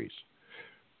 2 degrees.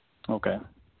 Okay.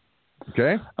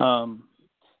 Okay.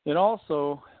 It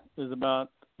also is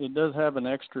it does have an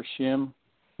extra shim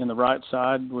in the right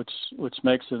side, which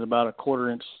makes it about a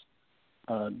 1/4 inch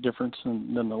difference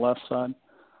than the left side.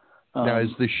 Now,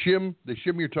 is the shim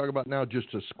you're talking about now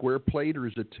just a square plate or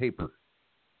is it taper?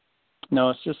 No,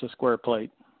 it's just a square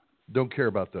plate. Don't care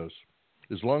about those.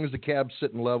 As long as the cab's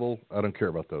sitting level, I don't care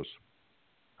about those.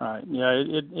 All right. Yeah,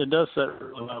 it does set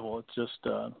really level. It's just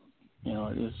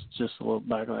it's just a little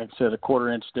back, like I said, a 1/4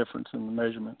 inch difference in the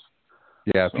measurements.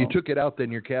 Yeah, if you took it out,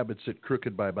 then your cab would sit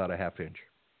crooked by about a 1/2 inch.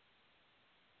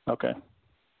 Okay.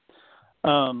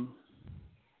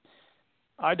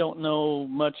 I don't know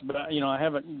much about, I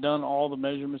haven't done all the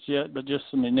measurements yet, but just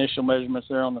some initial measurements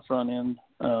there on the front end.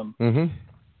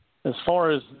 As far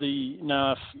as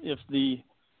if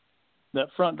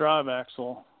that front drive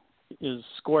axle is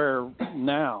square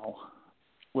now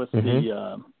with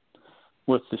the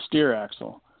steer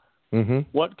axle,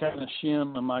 what kind of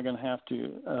shim am I going to have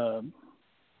to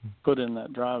put in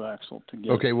that drive axle to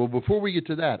get? Okay, well, before we get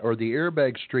to that, are the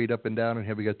airbags straight up and down, and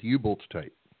have you got the U-bolts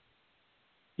tight?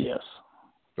 Yes.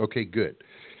 Okay, good.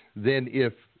 Then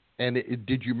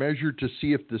did you measure to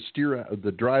see if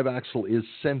the drive axle is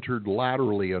centered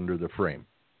laterally under the frame?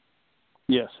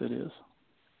 Yes, it is.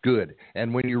 Good.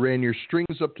 And when you ran your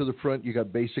strings up to the front, you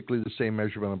got basically the same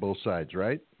measurement on both sides,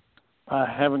 right? I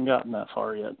haven't gotten that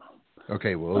far yet.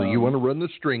 Okay, well, you want to run the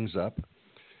strings up,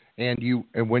 and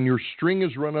when your string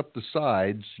is run up the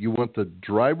sides, you want the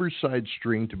driver's side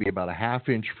string to be about a 1/2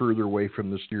 inch further away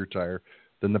from the steer tire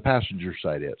than the passenger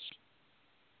side is.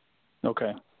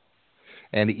 Okay.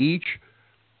 And each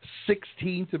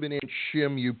 1/16 of an inch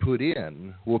shim you put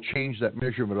in will change that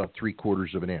measurement about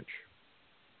 3/4 of an inch.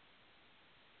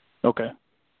 Okay.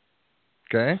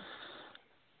 Okay.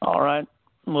 All right.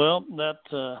 Well,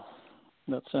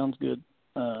 that sounds good.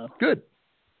 Good.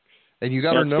 And you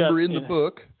got our number in the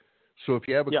book, so if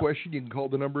you have a question, you can call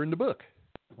the number in the book.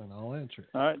 And I'll answer.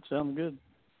 All right. Sounds good.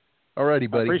 All righty,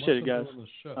 buddy. I appreciate it, guys.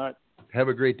 All right. Have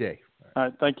a great day. All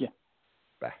right. Thank you.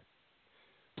 Bye.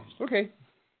 Okay.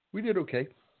 We did okay.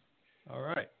 All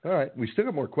right. All right. We still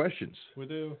got more questions. We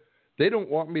do. They don't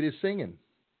want me to sing.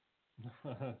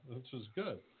 Which is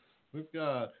good. We've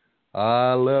got...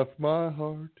 I left my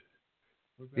heart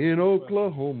in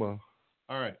Oklahoma.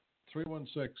 All right.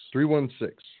 316.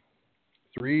 316.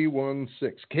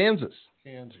 Kansas.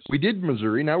 Kansas. We did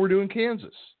Missouri. Now we're doing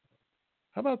Kansas.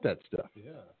 How about that stuff?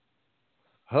 Yeah.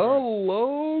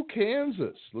 Hello,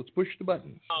 Kansas. Let's push the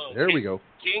button. Oh, there we go.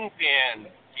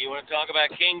 Kingpin. Do you want to talk about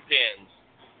kingpins?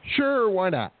 Sure, why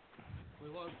not? We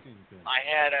love kingpins. I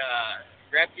had a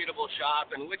reputable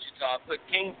shop in Wichita put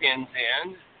kingpins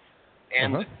in,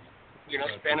 and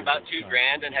spent about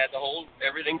 $2,000 and had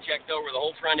everything checked over, the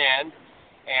whole front end,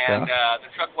 and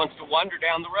the truck wants to wander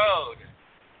down the road.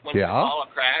 Wants to follow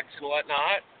cracks and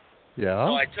whatnot. Yeah.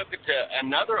 So I took it to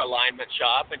another alignment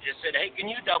shop and just said, hey, can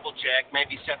you double check,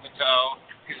 maybe set the toe,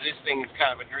 because this thing is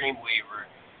kind of a dream weaver.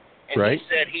 And he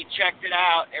said he checked it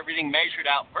out, everything measured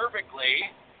out perfectly.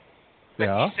 But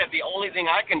he said the only thing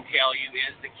I can tell you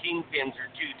is the kingpins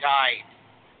are too tight.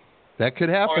 That could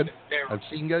happen. I've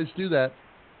seen guys do that.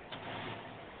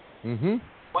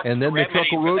 What's and then the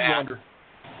truck will road wander.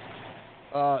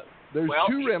 There's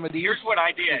two remedies. Here's what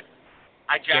I did.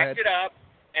 I jacked it up,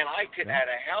 and I had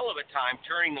a hell of a time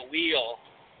turning the wheel,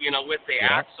 with the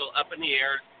axle up in the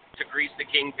air to grease the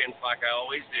kingpins like I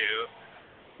always do.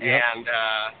 And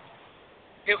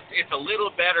it's a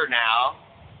little better now,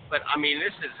 but I mean,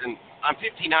 I'm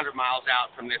 1,500 miles out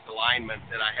from this alignment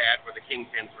that I had where the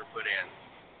kingpins were put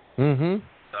in.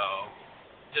 So,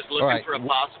 just looking for a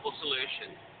possible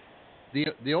solution.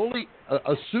 The only,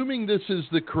 assuming this is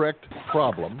the correct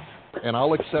problem, and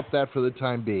I'll accept that for the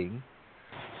time being,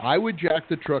 I would jack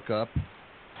the truck up,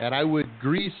 and I would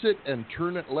grease it and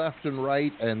turn it left and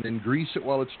right, and then grease it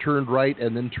while it's turned right,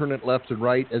 and then turn it left and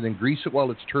right, and then grease it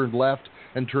while it's turned left,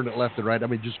 and turn it left and right. I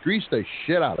mean, just grease the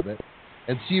shit out of it,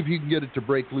 and see if you can get it to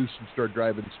break loose and start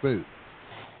driving smooth.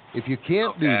 If you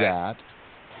can't do that,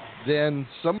 then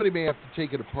somebody may have to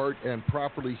take it apart and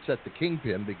properly set the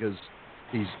kingpin, because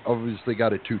he's obviously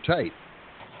got it too tight.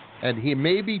 And he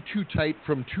may be too tight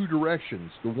from two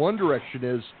directions. The one direction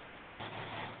is,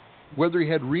 whether he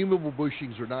had removable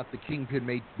bushings or not, the kingpin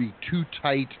may be too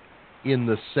tight in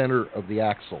the center of the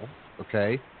axle,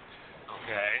 in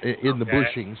the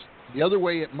bushings. The other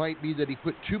way, it might be that he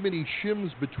put too many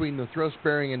shims between the thrust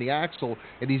bearing and the axle,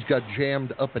 and he's got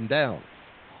jammed up and down.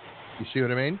 You see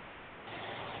what I mean?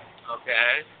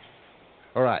 Okay.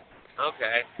 All right.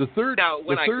 Okay. The third. Now,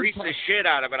 when I grease the shit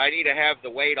out of it, I need to have the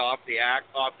weight off the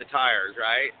tires,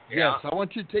 right? Yes. I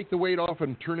want you to take the weight off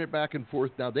and turn it back and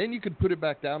forth. Now, then you can put it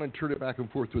back down and turn it back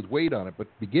and forth with weight on it. But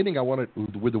beginning, I want it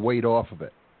with the weight off of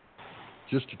it,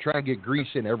 just to try and get grease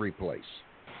in every place.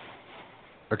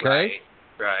 Okay.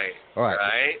 Right. All right.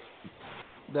 Right.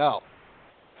 Now,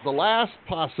 the last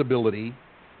possibility,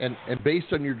 and based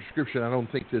on your description, I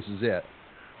don't think this is it.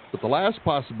 But the last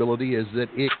possibility is that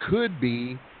it could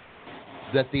be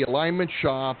that the alignment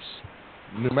shops,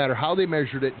 no matter how they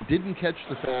measured it, didn't catch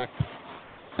the fact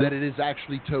that it is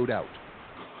actually towed out.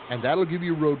 And that'll give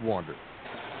you road wander.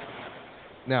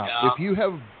 Now, if you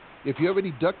have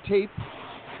any duct tape,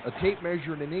 a tape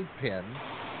measure, and an ink pen,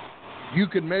 you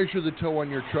can measure the tow on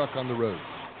your truck on the road.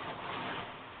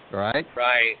 All right?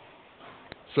 Right.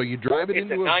 So you drive it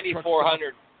into a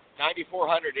 9400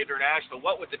 International.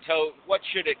 What would the tow? What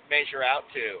should it measure out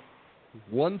to?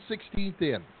 1/16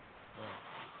 in.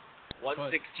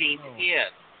 1/16 in.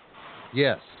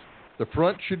 Yes. The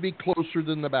front should be closer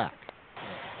than the back.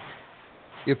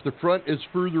 If the front is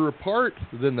further apart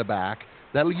than the back,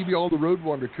 that'll give you all the road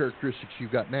wander characteristics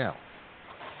you've got now.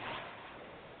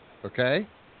 Okay?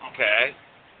 Okay.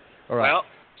 All right. Well,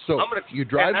 so you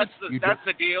drive that's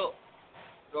the deal.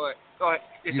 Go ahead.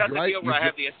 Is that the deal where I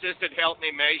have the assistant help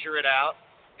me measure it out?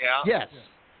 Yeah.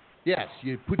 Yes.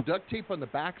 You put duct tape on the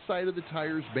back side of the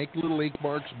tires, make little ink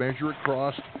marks, measure it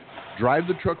crossed, drive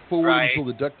the truck forward until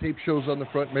the duct tape shows on the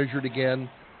front, measure it again.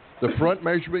 The front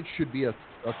measurement should be a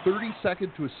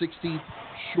 32nd to a 16th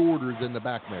shorter than the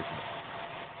back measurement.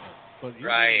 But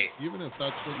even if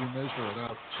that's what you measure it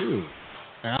out to,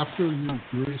 after you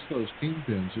grease those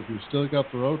kingpins, if you've still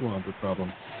got the road wander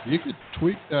problem, you could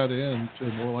tweak that in to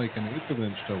more like an 1/8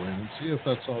 inch toe in and see if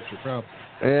that solves your problem.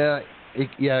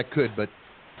 It could, but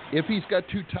if he's got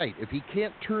too tight, if he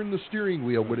can't turn the steering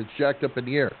wheel when it's jacked up in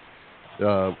the air,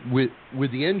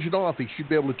 with the engine off, he should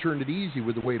be able to turn it easy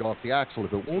with the weight off the axle.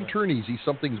 If it won't turn easy,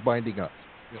 something's binding up.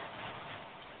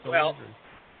 Well,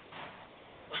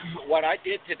 what I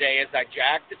did today is I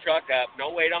jacked the truck up,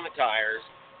 no weight on the tires,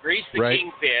 greased the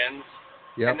kingpins,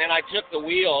 and then I took the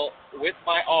wheel with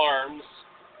my arms,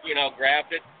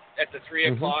 grabbed it at the 3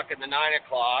 o'clock and the 9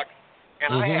 o'clock,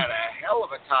 and I had a hell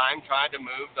of a time trying to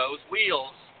move those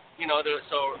wheels,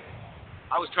 so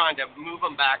I was trying to move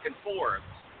them back and forth.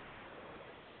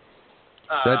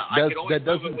 I could always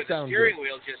move it with the steering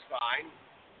wheel just fine.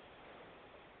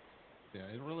 Yeah,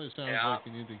 it really sounds like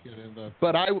you need to get into.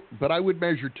 But I would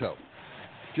measure toe,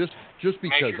 just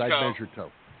because I measure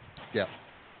toe. Yeah.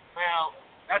 Well,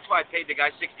 that's why I paid the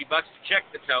guy $60 to check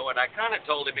the toe, and I kind of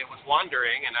told him it was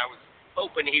wandering, and I was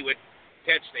hoping he would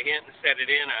catch the hint and set it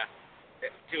in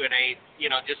to an 8,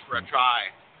 just for a try.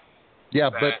 Yeah,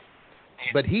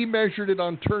 but he measured it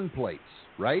on turn plates,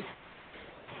 right?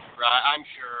 Right, I'm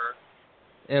sure.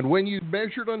 And when you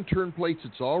measured on turn plates,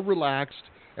 it's all relaxed.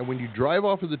 And when you drive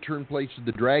off of the turn plates and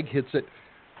the drag hits it,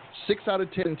 6 out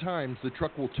of 10 times the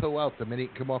truck will tow out the minute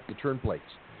you come off the turn plates.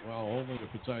 Well, only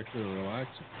if it's actually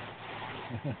relaxing.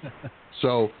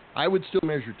 So I would still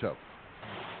measure toe.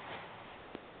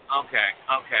 Okay.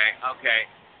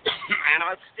 And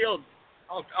I'm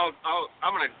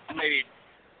gonna maybe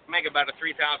make about a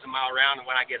 3,000 mile round, and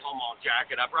when I get home, I'll jack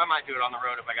it up, or I might do it on the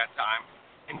road if I got time,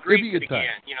 and grease it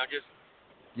again. You know, just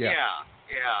yeah.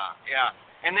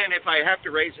 And then if I have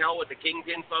to raise hell with the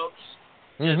Kingpin folks,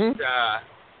 just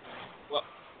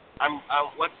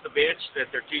what's the bitch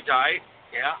that they're too tight?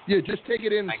 Yeah, just take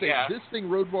it in and say, this thing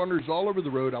road wanders all over the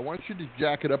road. I want you to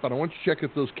jack it up, and I want you to check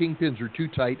if those kingpins are too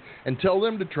tight, and tell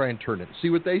them to try and turn it. See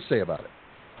what they say about it.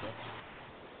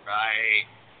 Right.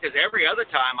 Because every other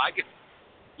time I could,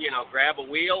 grab a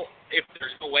wheel. If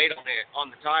there's no weight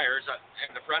on the tires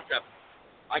and the front up,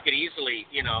 I could easily,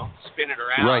 spin it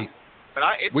around. Right. But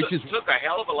it took a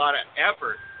hell of a lot of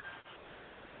effort.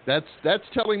 That's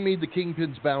telling me the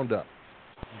kingpin's bound up.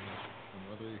 And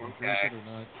whether you can grease it or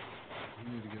not, you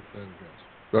need to get that addressed.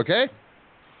 Okay.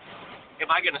 Am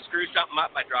I going to screw something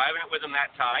up by driving it with them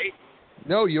that tight?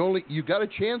 No, you got a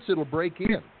chance it'll break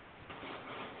in.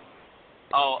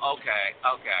 Oh, okay.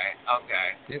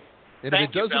 If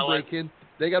it doesn't break in,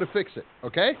 they got to fix it.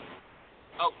 Okay.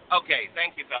 Oh, okay.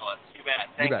 Thank you, fellas. You bet.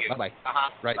 Thank you. Bye-bye.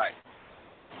 Right. Bye.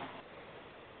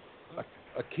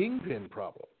 A kingpin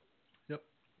problem. Yep.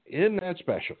 Isn't that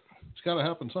special? It's got to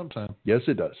happen sometime. Yes,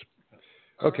 it does.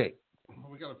 Okay. Right.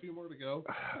 We got a few more to go.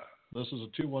 This is a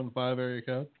 215 area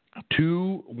code.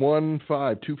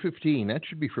 215. That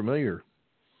should be familiar.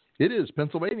 It is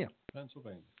Pennsylvania. Is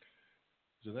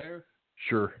it there?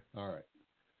 Sure. All right.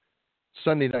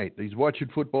 Sunday night. He's watching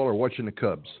football or watching the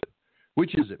Cubs.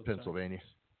 Which is it, Pennsylvania?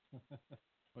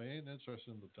 We ain't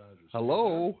interested in the Dodgers.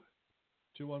 Hello?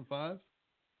 215?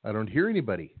 I don't hear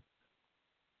anybody.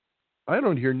 I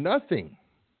don't hear nothing.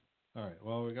 All right.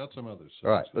 Well, we got some others. So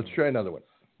all right. Let's try another one.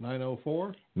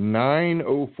 904?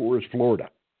 904 is Florida.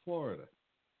 Florida.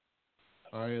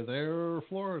 Are you there,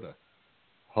 Florida?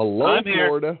 Hello, I'm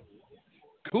Florida. Here.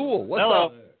 Cool. What's Hello.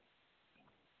 up?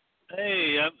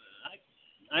 Hey,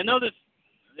 I know this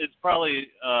is probably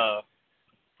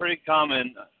pretty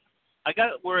common. I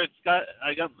got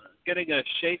getting a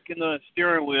shake in the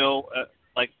steering wheel at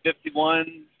like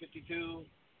 51, 52,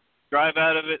 drive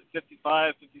out of it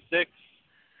 55, 56,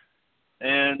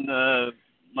 and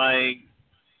my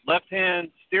left-hand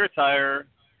steer tire,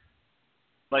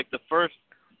 like the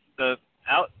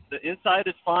inside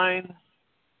is fine.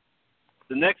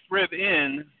 The next rib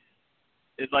in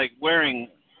is like wearing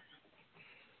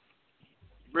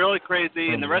really crazy,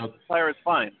 and the rest of the tire is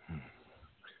fine.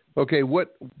 Okay,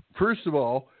 first of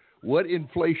all, what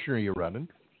inflation are you running?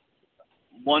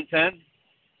 110.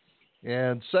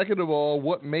 And second of all,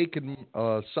 what make and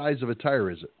size of a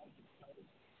tire is it?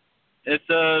 It's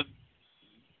a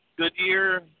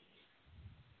Goodyear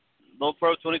Low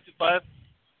Pro 22.5.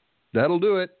 That'll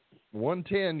do it.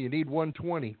 110, you need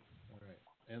 120. All right.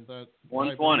 And that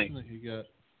 120 that you got.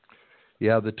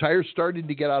 Yeah, the tire's starting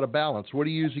to get out of balance. What are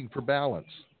you using for balance?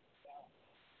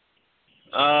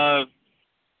 Good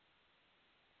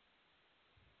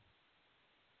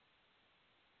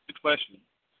question.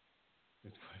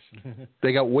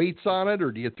 They got weights on it,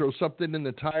 or do you throw something in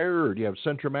the tire, or do you have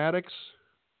Centromatics?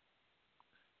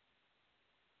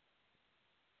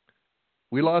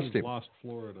 We lost him. Lost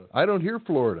Florida. I don't hear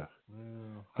Florida.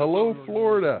 No. Hello,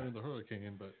 Florida. The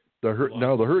hurricane, but the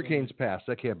hurricane's passed.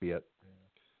 That can't be it.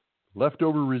 Yeah.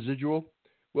 Leftover residual.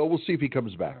 Well, we'll see if he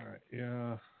comes back. All right.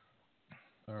 Yeah.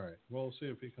 All right. We'll see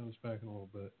if he comes back in a little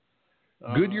bit.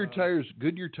 Goodyear tires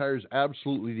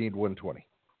absolutely need 120.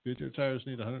 Goodyear tires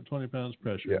need 120 pounds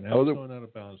pressure. Yeah. Now it's going out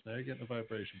of balance. Now you're getting a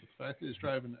vibration. But the fact that he's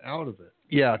driving out of it.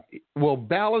 Yeah. Well,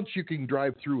 balance, you can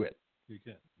drive through it. You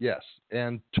can. Yes.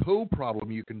 And toe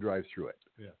problem, you can drive through it.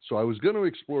 Yeah. So I was going to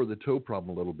explore the toe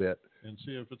problem a little bit. And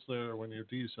see if it's there when you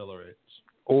decelerate.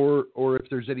 Or if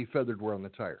there's any feathered wear on the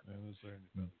tire. And is there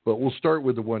any... But we'll start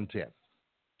with the 110.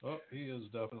 Oh, he is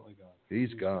definitely gone.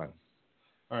 He's gone.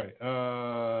 All right.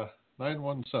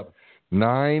 917.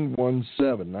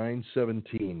 917,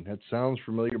 917. That sounds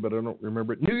familiar, but I don't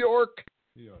remember it. New York.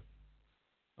 New York.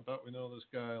 I bet we know this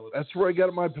guy. That's where I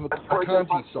got my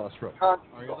picante sauce from. Are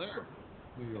you there?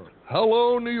 New York.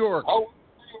 Hello, New York. Oh.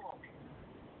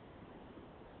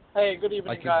 Hey, good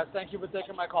evening, guys. Thank you for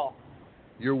taking my call.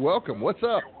 You're welcome. What's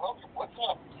up?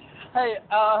 Hey,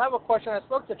 I have a question. I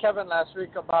spoke to Kevin last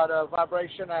week about a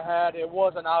vibration I had. It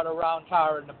was an out-of-round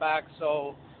tire in the back,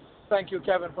 so thank you,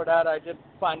 Kevin, for that. I did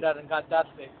find that and got that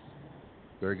fixed.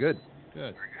 Very good.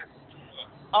 Good.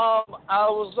 I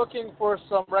was looking for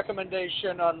some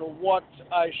recommendation on what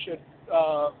I should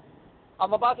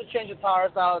I'm about to change the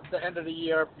tires out at the end of the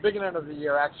year, beginning of the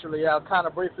year, actually. I'll kind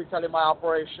of briefly tell you my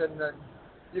operation and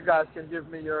you guys can give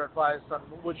me your advice on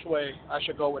which way I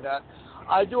should go with that.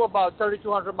 I do about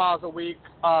 3,200 miles a week,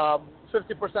 50%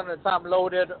 of the time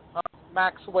loaded,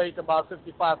 max weight about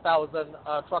 55,000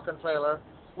 truck and trailer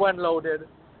when loaded.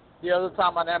 The other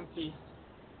time on empty.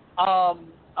 I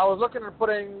was looking at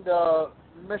putting the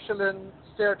Michelin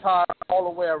steer tire all the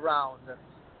way around.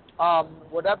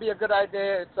 Would that be a good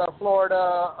idea? It's a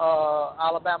Florida,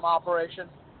 Alabama operation.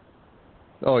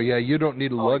 Oh, yeah, you don't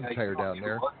need a lug tire down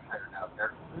there.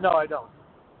 No, I don't.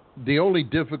 The only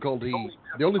difficulty,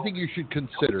 the only thing you should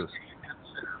consider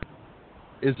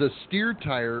is a steer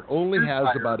tire only has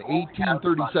about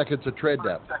 30 seconds of tread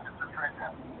depth,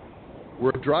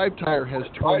 where a drive tire has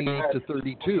 28 to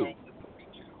 32.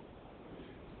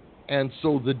 And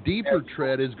so the deeper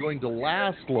tread is going to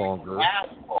last longer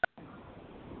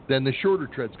than the shorter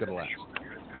tread's going to last.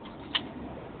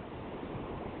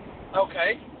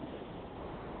 Okay.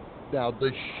 Now,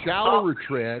 the shallower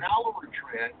tread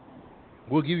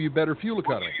will give you better fuel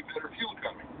economy.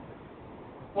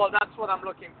 Well, that's what I'm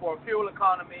looking for, fuel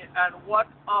economy. And what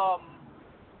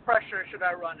pressure should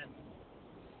I run it?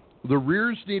 The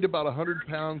rears need about 100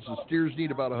 pounds. The steers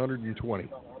need about 120.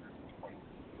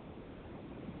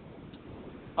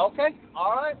 Okay.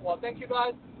 All right. Well, thank you,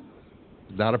 guys.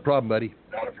 Not a problem, buddy.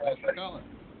 All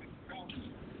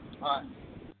right.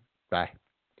 Bye.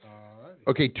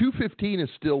 Okay, 215 is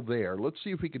still there. Let's see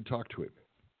if we can talk to him.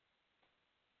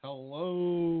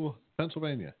 Hello,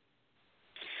 Pennsylvania.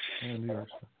 And New York.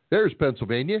 There's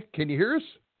Pennsylvania. Can you hear us?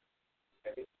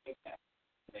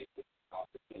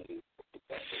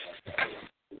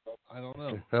 I don't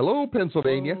know. Hello,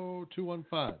 Pennsylvania. Oh,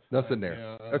 215. Nothing there.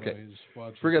 Yeah, okay.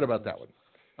 Forget about that one.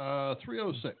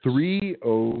 306.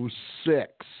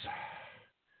 306.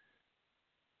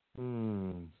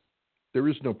 There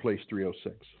is no place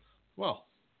 306. Well,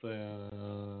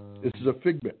 this is a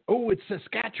figment. Oh, it's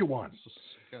Saskatchewan.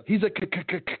 He's a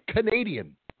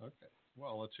Canadian. Okay.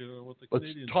 Well, let's hear what the Let's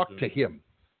Canadians talk do. to him.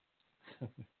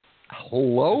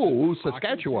 Hello,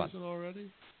 Saskatchewan. Already?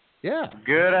 Yeah.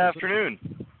 Good afternoon.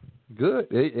 Good.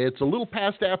 It's a little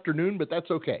past afternoon, but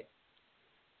that's okay.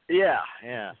 Yeah.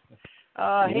 Hey,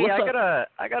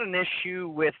 I got an issue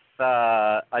with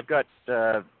I've got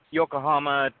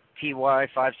Yokohama TY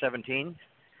 517.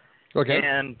 Okay.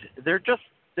 And they're just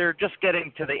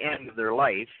getting to the end of their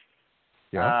life.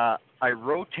 Yeah. I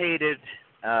rotated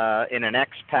in an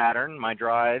X pattern my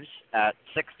drives at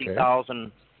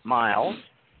 60,000 miles.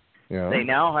 Yeah. They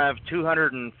now have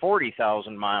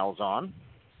 240,000 miles on.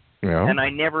 Yeah. And I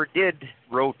never did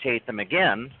rotate them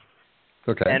again.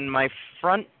 Okay. And my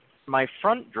front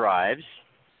drives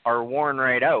are worn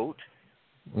right out,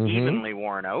 evenly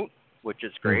worn out, which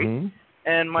is great.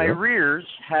 And my rears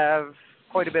have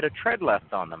quite a bit of tread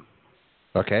left on them.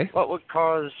 Okay. What would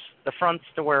cause the fronts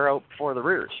to wear out before the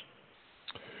rears?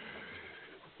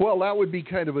 Well, that would be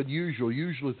kind of unusual.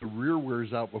 Usually the rear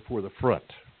wears out before the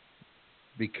front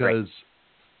because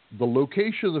the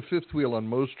location of the fifth wheel on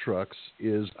most trucks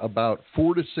is about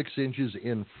 4 to 6 inches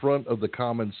in front of the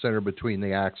common center between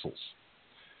the axles.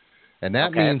 And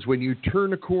that means when you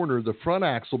turn a corner, the front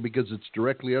axle, because it's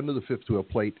directly under the fifth wheel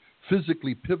plate,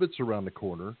 physically pivots around the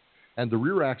corner, and the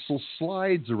rear axle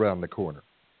slides around the corner.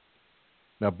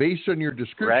 Now, based on your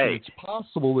description, it's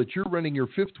possible that you're running your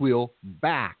fifth wheel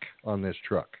back on this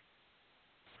truck.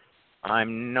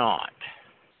 I'm not.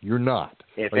 You're not.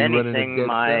 If anything,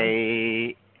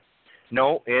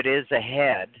 no, it is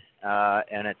ahead,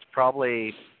 and it's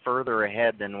probably further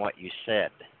ahead than what you said.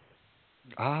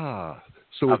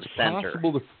 So it's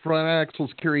possible the front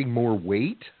axle's carrying more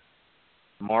weight?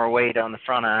 More weight on the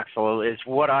front axle is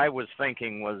what I was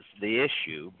thinking was the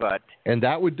issue, but... And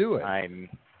that would do it. I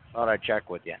thought I'd check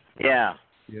with you. Yeah.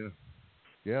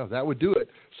 Yeah, that would do it.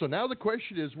 So now the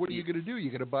question is, what are you going to do?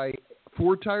 You going to buy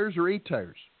 4 tires or 8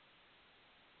 tires?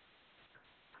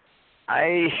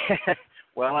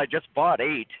 Well, I just bought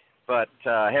 8, but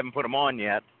I haven't put them on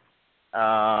yet.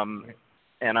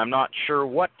 And I'm not sure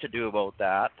what to do about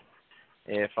that.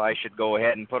 If I should go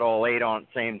ahead and put all 8 on at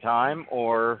the same time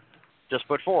or just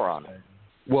put 4 on.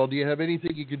 Well, do you have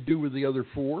anything you can do with the other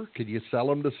 4? Can you sell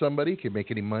them to somebody? Can you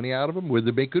make any money out of them? Would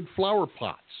they make good flower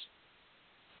pots?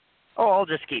 Oh, I'll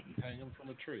just keep them. Hang them from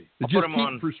a tree. I'll put them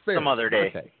on for spare. some other day.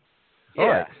 Okay. Yeah. All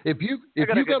right. If you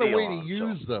got a way to on,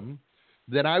 use them,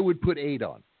 then I would put 8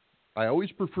 on. I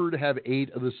always prefer to have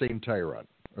 8 of the same tire on.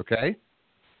 Okay?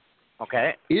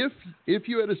 Okay. If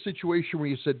you had a situation where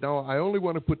you said, no, I only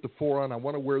want to put the 4 on, I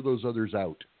want to wear those others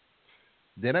out,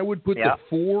 then I would put the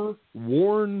 4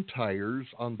 worn tires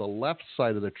on the left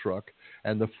side of the truck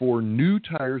and the 4 new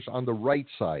tires on the right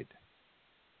side.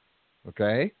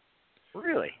 Okay?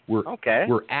 Really? We're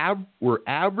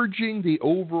averaging the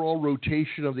overall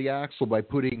rotation of the axle by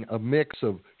putting a mix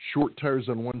of short tires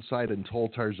on one side and tall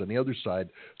tires on the other side.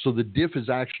 So the diff is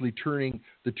actually turning.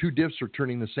 The two diffs are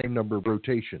turning the same number of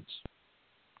rotations.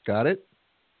 Got it?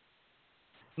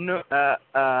 No.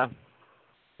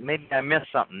 Maybe I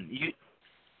missed something.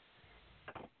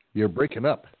 You're breaking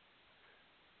up.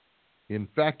 In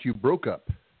fact, you broke up.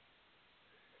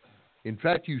 In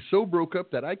fact, you so broke up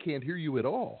that I can't hear you at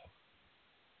all.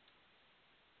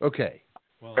 Okay.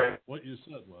 Well, what you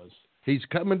said was... He's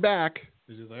coming back.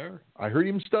 Is he there? I heard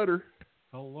him stutter.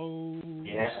 Hello?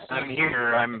 Yes, I'm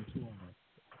here.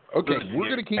 Okay,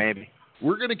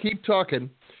 we're gonna keep talking.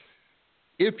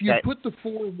 If you put the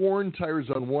 4 worn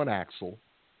tires on one axle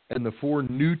and the 4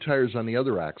 new tires on the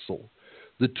other axle,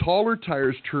 the taller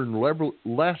tires turn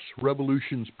less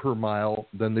revolutions per mile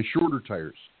than the shorter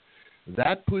tires.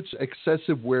 That puts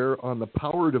excessive wear on the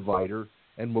power divider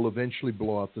and will eventually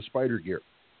blow out the spider gear.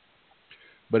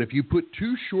 But if you put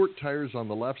 2 short tires on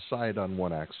the left side on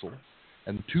one axle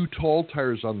and 2 tall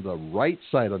tires on the right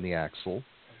side on the axle,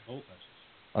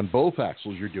 on both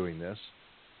axles you're doing this,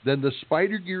 then the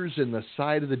spider gears in the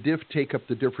side of the diff take up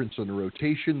the difference in the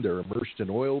rotation. They're immersed in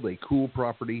oil, they cool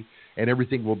properly, and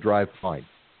everything will drive fine.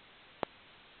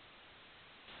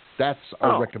 That's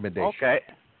our recommendation.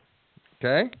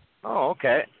 Okay? Oh,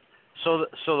 okay. So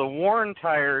the worn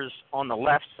tires on the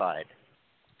left side.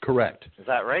 Correct. Is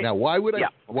that right? Now, why would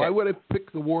I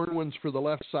pick the worn ones for the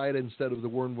left side instead of the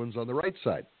worn ones on the right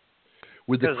side?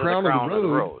 With the crown of the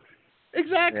road.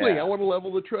 Exactly. Yeah. I want to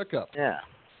level the truck up. Yeah.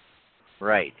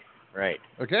 Right.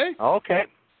 Okay? Okay.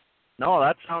 No,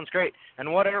 that sounds great.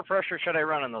 And what air pressure should I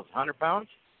run on those? 100 pounds?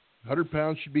 100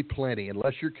 pounds should be plenty,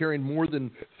 unless you're carrying more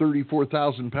than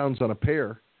 34,000 pounds on a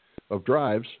pair of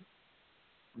drives.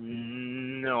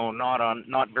 No,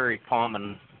 not very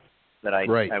common that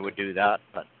I would do that,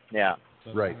 but yeah.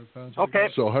 Right. Okay.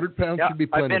 So 100 pounds should be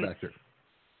plenty back there.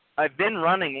 I've been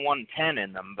running 110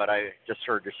 in them, but I just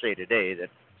heard you say today that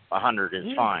 100 is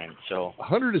fine. So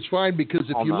 100 is fine because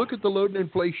if you look at the load and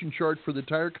inflation chart for the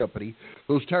tire company,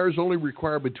 those tires only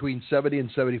require between 70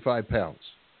 and 75 pounds.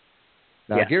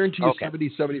 Now, I guarantee you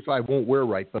 70, 75 won't wear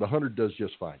right, but 100 does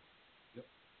just fine. Yep.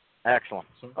 Excellent.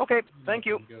 Okay, thank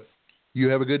you. You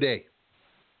have a good day.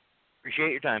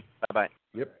 Appreciate your time. Bye-bye.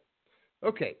 Yep.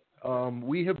 Okay.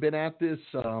 We have been at this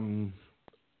 52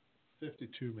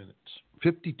 minutes.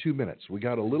 52 minutes. We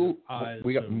got a little.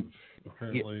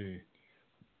 Apparently.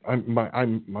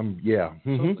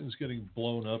 Something's getting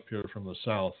blown up here from the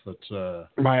south. That's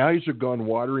my eyes are gone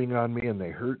watering on me and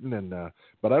they're hurting,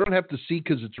 but I don't have to see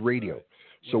because it's radio. Right.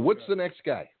 So what's the next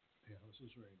guy? Yeah, this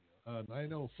is radio.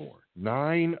 904.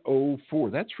 904.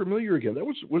 That's familiar again.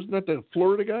 Wasn't that the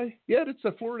Florida guy? Yeah, it's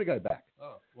the Florida guy back.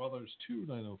 Oh, well, there's 2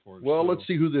 904s. Well, let's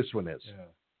see who this one is. Yeah.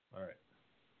 All right.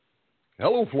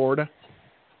 Hello, Florida.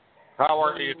 How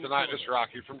are you tonight? This is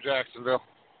Rocky from Jacksonville.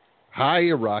 Hi,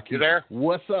 Rocky. You there?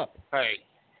 What's up? Hey.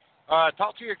 I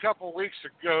talked to you a couple of weeks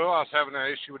ago. I was having an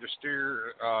issue with the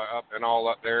steer up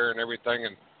there and everything,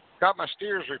 and got my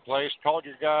steers replaced. Called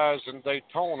your guys in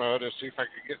Daytona to see if I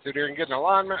could get through there and get an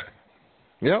alignment.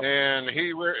 Yep. And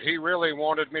he really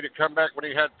wanted me to come back when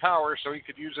he had power so he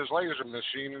could use his laser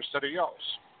machine instead of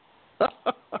y'all's.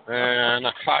 And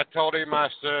I told him, I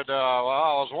said, I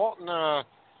was wanting to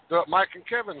do it Mike and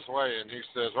Kevin's way. And he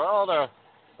says, well,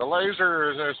 the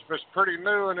laser is pretty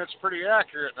new and it's pretty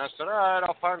accurate. And I said, all right,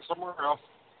 I'll find somewhere else.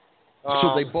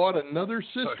 So they bought another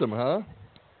system, huh?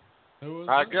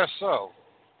 I guess so.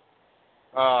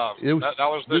 That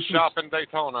was the shop in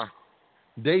Daytona.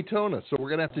 Daytona. So we're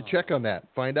going to have to check on that,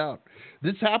 find out.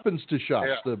 This happens to shops.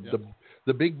 Yeah.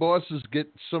 The big bosses get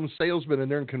some salesman in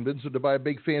there and convince them to buy a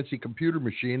big fancy computer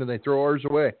machine, and they throw ours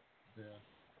away.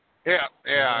 Yeah.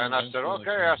 And I said, okay.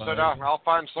 I said, I'll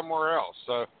find somewhere else.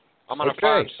 So I'm going to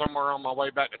find somewhere on my way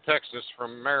back to Texas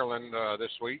from Maryland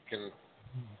this week, and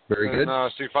very good.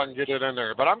 See if I can get it in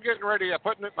there. But I'm getting ready. I'm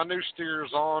putting my new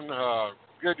steers on.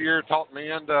 Goodyear talked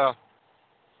me into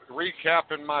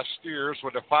recapping my steers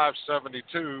with the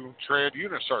 572 tread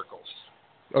unicircles.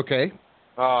 Okay.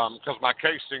 Because my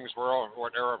casings were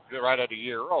right at a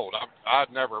year old.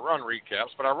 I'd never run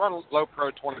recaps, but I run low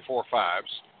pro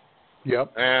 24.5s.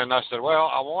 Yep. And I said, well,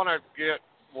 I want to get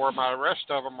where my rest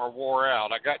of them are wore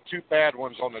out. I got 2 bad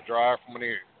ones on the drive from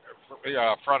when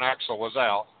the front axle was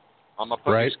out. I'm going to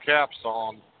put these caps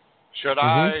on. Should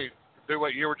I do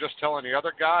what you were just telling the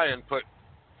other guy and put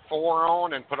 4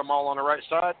 on and put them all on the right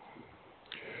side?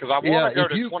 Because I want to go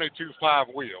to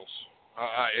 22.5 wheels.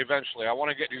 Eventually, I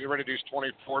want to get rid of these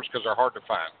 24s because they're hard to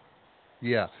find.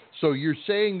 Yeah. So you're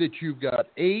saying that you've got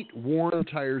 8 worn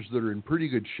tires that are in pretty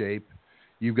good shape.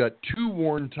 You've got 2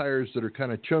 worn tires that are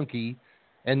kind of chunky,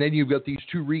 and then you've got these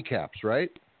 2 recaps, right?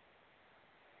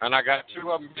 And I got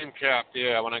 2 of them in capped.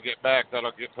 Yeah, when I get back,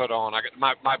 that'll get put on. I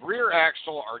got my rear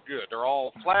axle are good. They're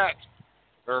all flat,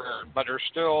 but there's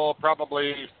still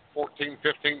probably 14,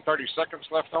 15, 30 seconds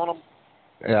left on them.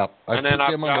 Yeah. And then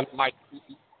I've got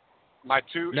my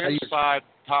 2 inside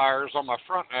tires on my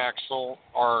front axle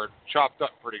are chopped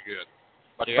up pretty good,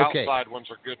 but the outside ones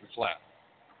are good and flat.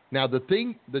 Now,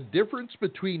 the difference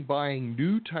between buying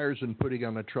new tires and putting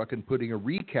on a truck and putting a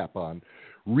recap on,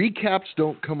 recaps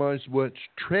don't come as much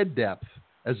tread depth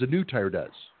as a new tire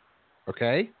does.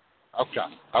 Okay?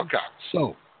 Okay.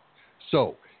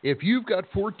 So if you've got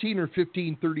 14 or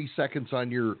 15, 30 seconds on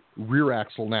your rear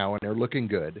axle now and they're looking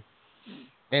good,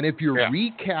 and if your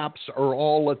recaps are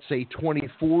all, let's say,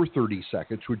 24, 30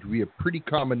 seconds, which would be a pretty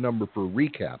common number for a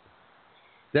recap,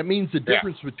 that means the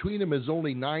difference between them is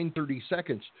only 9, 30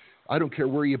 seconds. I don't care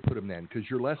where you put them then, because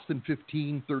you're less than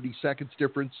 15, 30 seconds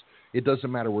difference. It doesn't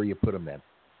matter where you put them then.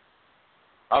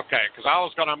 Okay, because I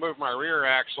was going to move my rear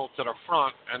axle to the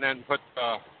front and then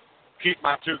keep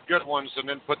my 2 good ones and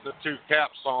then put the 2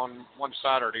 caps on one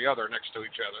side or the other next to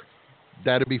each other.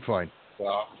 That'd be fine.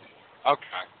 So,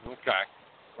 okay.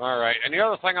 All right. And the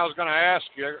other thing I was going to ask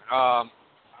you,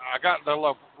 I got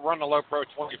run the Low Pro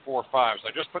 24.5s.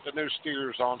 I just put the new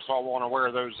steers on, so I want to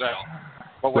wear those out.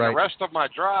 But when the rest of my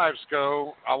drives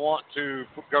go, I want to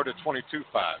go to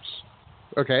 22.5s.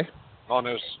 Okay. On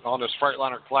this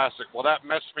Freightliner Classic. Will that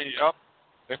mess me up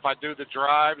if I do the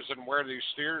drives and wear these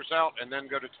steers out and then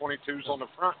go to 22s on the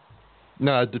front?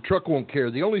 No, the truck won't care.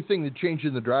 The only thing that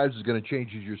changes the drives is going to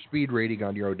change is your speed rating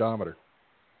on your odometer.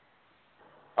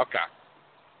 Okay.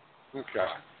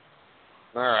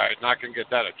 All right, and I can get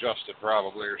that adjusted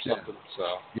probably or something. So.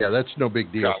 Yeah, that's no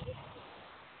big deal.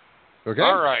 Okay.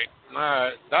 All right,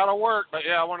 that'll work. But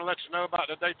yeah, I want to let you know about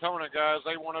the Daytona guys.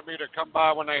 They wanted me to come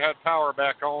by when they had power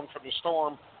back on from the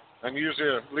storm and use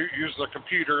the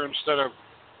computer instead of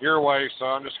your way. So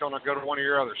I'm just going to go to one of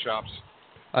your other shops.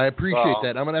 I appreciate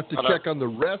that. I'm going to have to check on the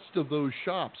rest of those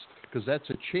shops because that's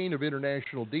a chain of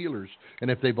international dealers,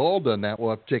 and if they've all done that,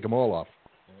 we'll have to take them all off.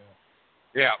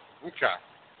 Yeah. Okay.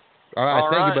 All right.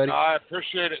 Thank you, buddy. I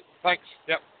appreciate it. Thanks.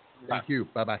 Yep. Thank you.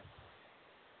 Bye-bye.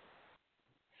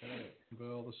 Okay,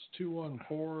 Bill, this is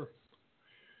 214.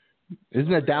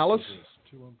 Isn't that Dallas?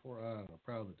 214. I don't know.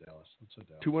 Probably Dallas. Let's say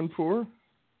Dallas. 214?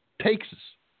 Texas.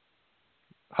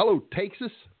 Hello,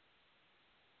 Texas.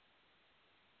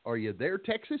 Are you there,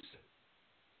 Texas?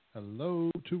 Hello,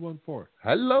 214.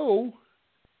 Hello.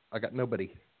 I got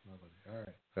nobody.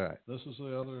 All right. This is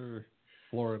the other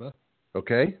Florida.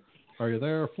 Okay. Are you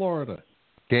there, Florida?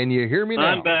 Can you hear me now?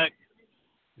 I'm back.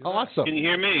 Awesome. Can you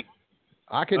hear me?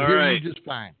 I can hear you just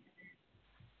fine.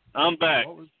 I'm back.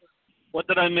 What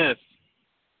did I miss?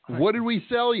 What did we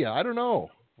sell you? I don't know.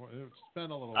 It's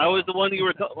been a little I was the one you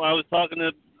were. I was talking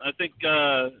to. I think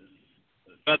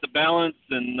about the balance,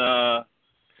 and I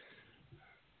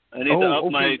need to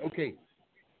up my.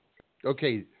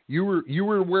 Okay. You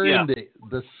were wearing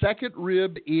the second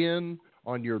rib in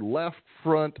on your left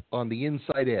front on the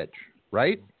inside edge,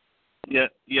 right? Yeah.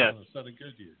 Yes. Set of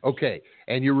Goodyears. Okay,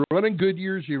 and you were running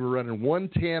Goodyears. You were running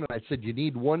 110, and I said you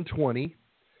need 120.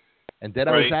 And then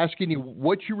I was asking you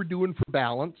what you were doing for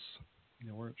balance.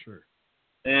 You weren't sure.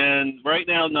 And right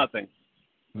now, nothing.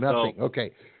 Nothing. So,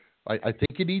 okay. I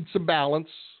think you need some balance.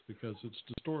 Because it's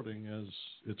distorting as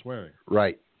it's wearing.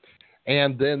 Right.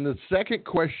 And then the second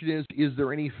question is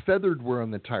there any feathered wear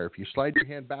on the tire? If you slide your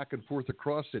hand back and forth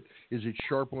across it, is it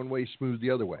sharp one way, smooth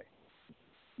the other way?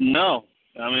 No.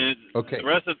 I mean, the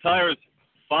rest of the tire is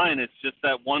fine. It's just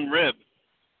that one rib.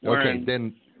 Okay,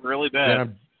 then really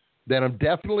bad. Then I'm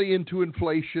definitely into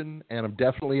inflation, and I'm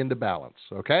definitely into balance,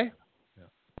 okay? Yeah.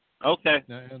 Okay.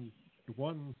 And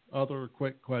one other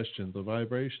quick question. The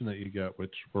vibration that you get,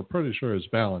 which we're pretty sure is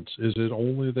balance, is it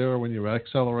only there when you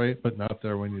accelerate but not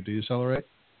there when you decelerate?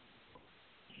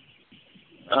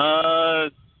 No,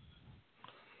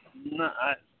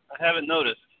 I haven't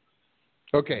noticed.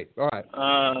 Okay, all right.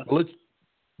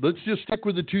 Let's just stick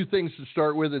with the two things to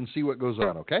start with and see what goes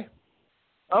on, okay?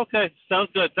 Okay, sounds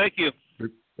good. Thank you.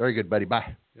 Very good, buddy.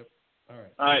 Bye. Yep. All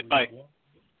right. All right, bye.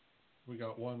 We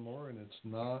got one more, and it's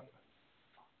not.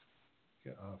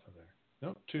 Get off of there.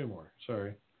 Nope, two more.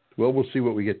 Sorry. Well, we'll see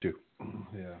what we get to.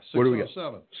 Yeah. 607. What do we got?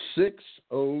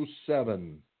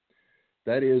 607.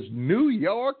 That is New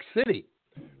York City.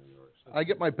 I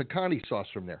get my pecani sauce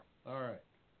from there. All right.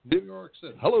 New York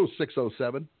City. Hello,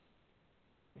 607.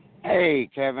 Hey,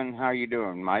 Kevin. How you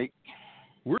doing, Mike?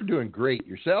 We're doing great.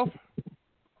 Yourself?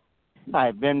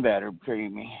 I've been better,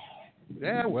 believe me.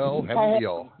 Yeah, well, haven't we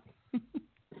all?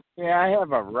 Yeah, I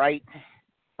have a right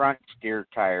front steer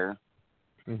tire.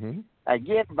 Mm-hmm. I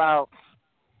get about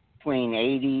between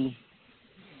 80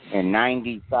 and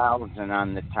 90,000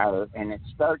 on the tire, and it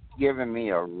starts giving me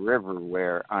a river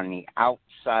wear on the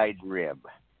outside rib.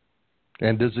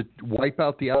 And does it wipe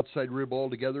out the outside rib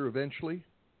altogether eventually?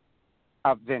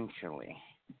 Eventually.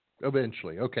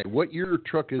 Okay. What year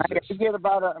truck is this? I get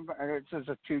about this is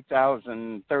a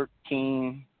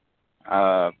 2013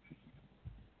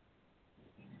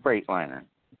 Freightliner.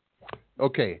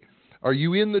 Okay. Are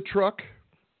you in the truck?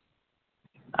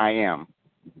 I am.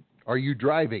 Are you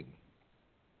driving?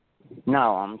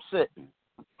 No, I'm sitting.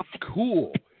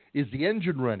 Cool. Is the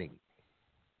engine running?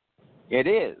 It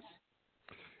is.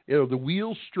 Are the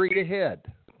wheels straight ahead?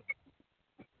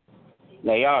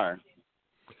 They are.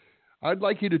 I'd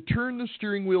like you to turn the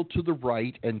steering wheel to the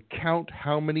right and count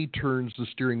how many turns the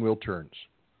steering wheel turns.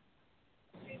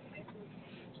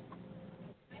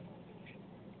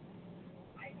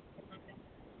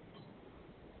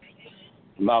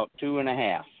 About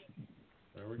 2.5.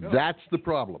 There we go. That's the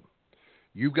problem.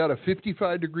 You've got a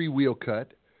 55-degree wheel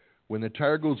cut. When the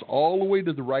tire goes all the way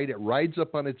to the right, it rides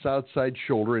up on its outside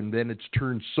shoulder, and then it's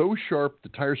turned so sharp the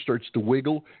tire starts to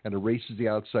wiggle and erases the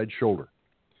outside shoulder.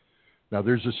 Now,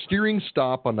 there's a steering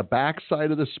stop on the back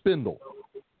side of the spindle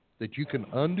that you can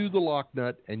undo the lock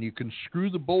nut, and you can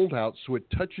screw the bolt out so it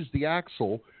touches the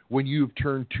axle when you've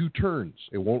turned 2 turns.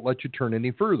 It won't let you turn any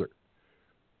further.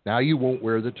 Now you won't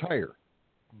wear the tire.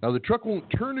 Now, the truck won't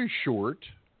turn as short,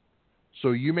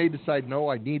 so you may decide, no,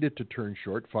 I need it to turn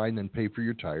short. Fine, then pay for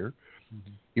your tire.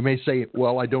 Mm-hmm. You may say,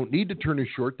 well, I don't need to turn as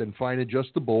short. Then fine,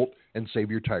 adjust the bolt and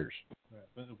save your tires. Right.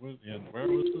 And where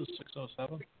was this?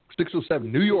 607?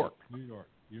 607, New York. New York.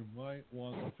 You might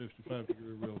want a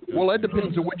 55-degree wheel cut. Well, that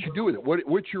depends on what you do with it.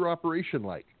 What's your operation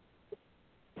like?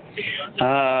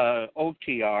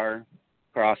 OTR,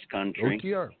 cross country.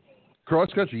 OTR,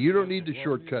 cross country. You don't need the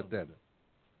shortcut then.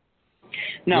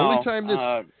 No.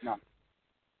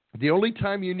 The only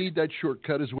time you need that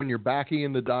shortcut is when you're backing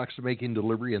in the docks making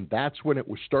delivery, and that's when it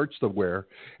starts the wear.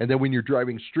 And then when you're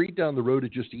driving straight down the road,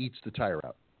 it just eats the tire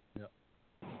out. Yeah.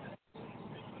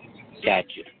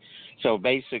 Gotcha. So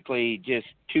basically just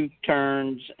 2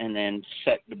 turns and then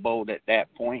set the bolt at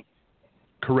that point?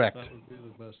 Correct. That would be the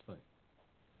best thing.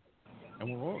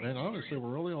 And honestly, we're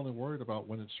really only worried about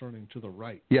when it's turning to the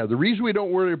right. Yeah, the reason we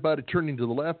don't worry about it turning to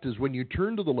the left is when you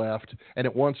turn to the left and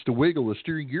it wants to wiggle, the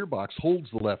steering gearbox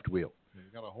holds the left wheel. Yeah, you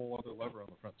got a whole other lever on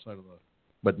the front side of the...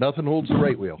 But nothing holds the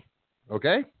right wheel.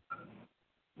 Okay?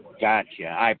 Gotcha.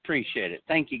 I appreciate it.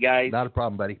 Thank you, guys. Not a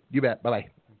problem, buddy. You bet. Bye-bye.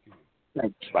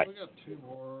 Thanks. Bye. We got 2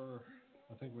 more.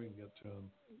 I think we can get to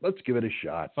them. Let's give it a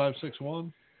shot.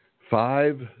 561.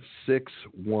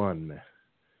 561.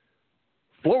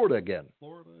 Florida again.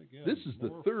 This is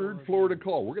the third Florida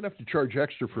call. We're going to have to charge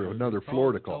extra for another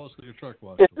Florida call. Tell us that your truck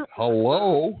was.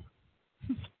 Hello?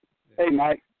 Hey,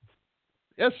 Mike.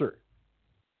 Yes, sir.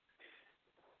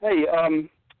 Hey,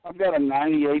 I've got a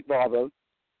 98 Volvo.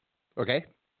 Okay.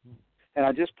 And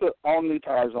I just put all new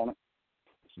tires on it.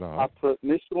 I put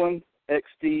Michelin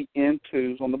XD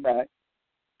N2s on the back.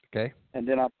 Okay. And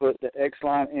then I put the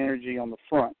X-Line Energy on the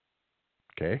front.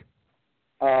 Okay.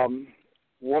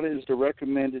 What is the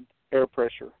recommended air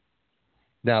pressure?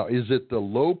 Now, is it the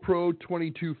low pro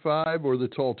 22.5 or the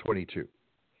tall 22?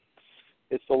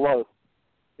 It's the low.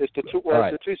 It's the it's the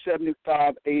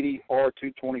 275, 80, or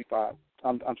 225.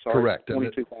 I'm sorry. Correct.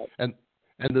 22.5. And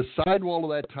the sidewall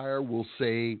of that tire will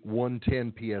say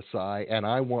 110 psi, and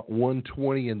I want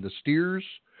 120 in the steers,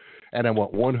 and I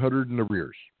want 100 in the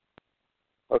rears.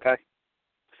 Okay.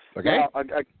 Okay. Now,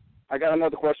 I got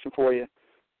another question for you.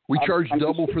 We charge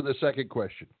double for the second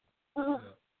question. All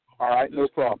right, no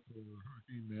problem.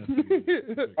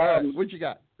 What you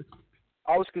got?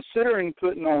 I was considering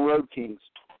putting on Road Kings.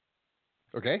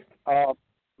 Okay.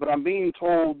 But I'm being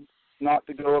told not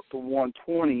to go up to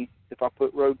 120 if I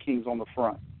put Road Kings on the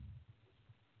front.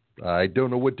 I don't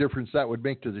know what difference that would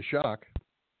make to the shock.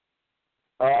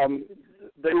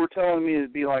 They were telling me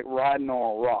it'd be like riding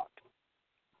on a rock.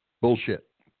 Bullshit.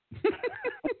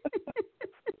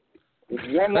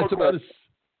 One more question.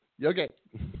 Okay.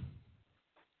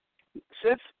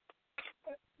 Since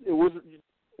it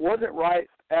wasn't right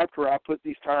after I put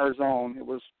these tires on, it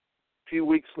was a few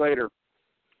weeks later,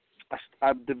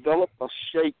 I developed a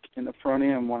shake in the front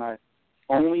end when I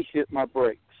only hit my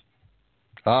brakes.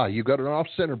 You got an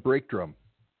off-center brake drum.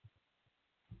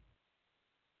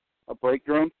 A brake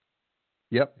drum?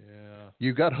 Yep. Yeah.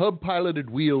 You got hub-piloted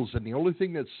wheels, and the only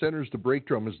thing that centers the brake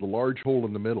drum is the large hole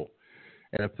in the middle.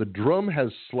 And if the drum has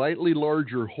slightly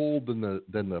larger hole than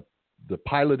the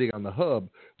piloting on the hub,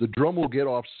 the drum will get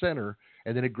off center,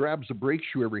 and then it grabs the brake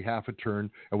shoe every half a turn,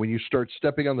 and when you start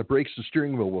stepping on the brakes, the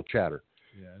steering wheel will chatter.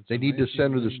 Yeah, they need to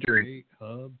center the steering.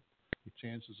 Hub. The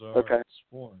chances are it's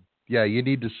foreign. Yeah, you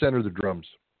need to center the drums.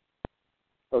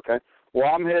 Okay. Well,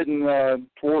 I'm heading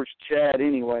towards Chad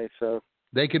anyway, so.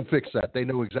 They can fix that. They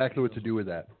know exactly what to do with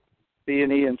that.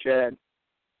 B&E and Chad.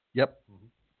 Yep.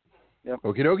 Yep.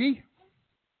 Okie dokie.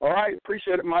 All right.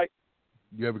 Appreciate it, Mike.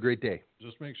 You have a great day.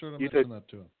 Just make sure to mention that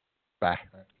to him. Bye.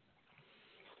 Right.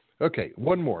 Okay,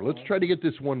 one more. Let's try to get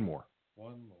this one more.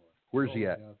 One more. Where's he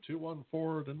at?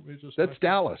 214. Didn't we just? That's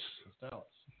Dallas. That's Dallas.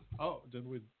 Oh, did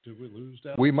we lose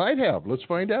Dallas? We might have. Let's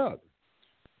find out.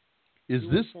 Is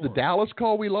this the Dallas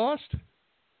call we lost?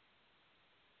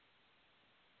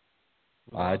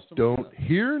 I don't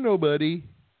hear nobody.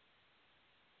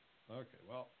 Okay,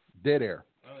 well. Dead air.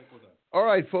 I think we're done. All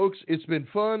right, folks. It's been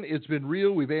fun. It's been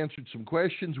real. We've answered some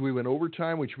questions. We went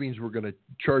overtime, which means we're going to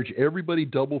charge everybody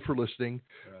double for listening.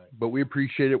 All right. But we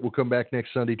appreciate it. We'll come back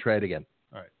next Sunday. Try it again.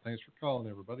 All right. Thanks for calling,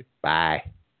 everybody. Bye.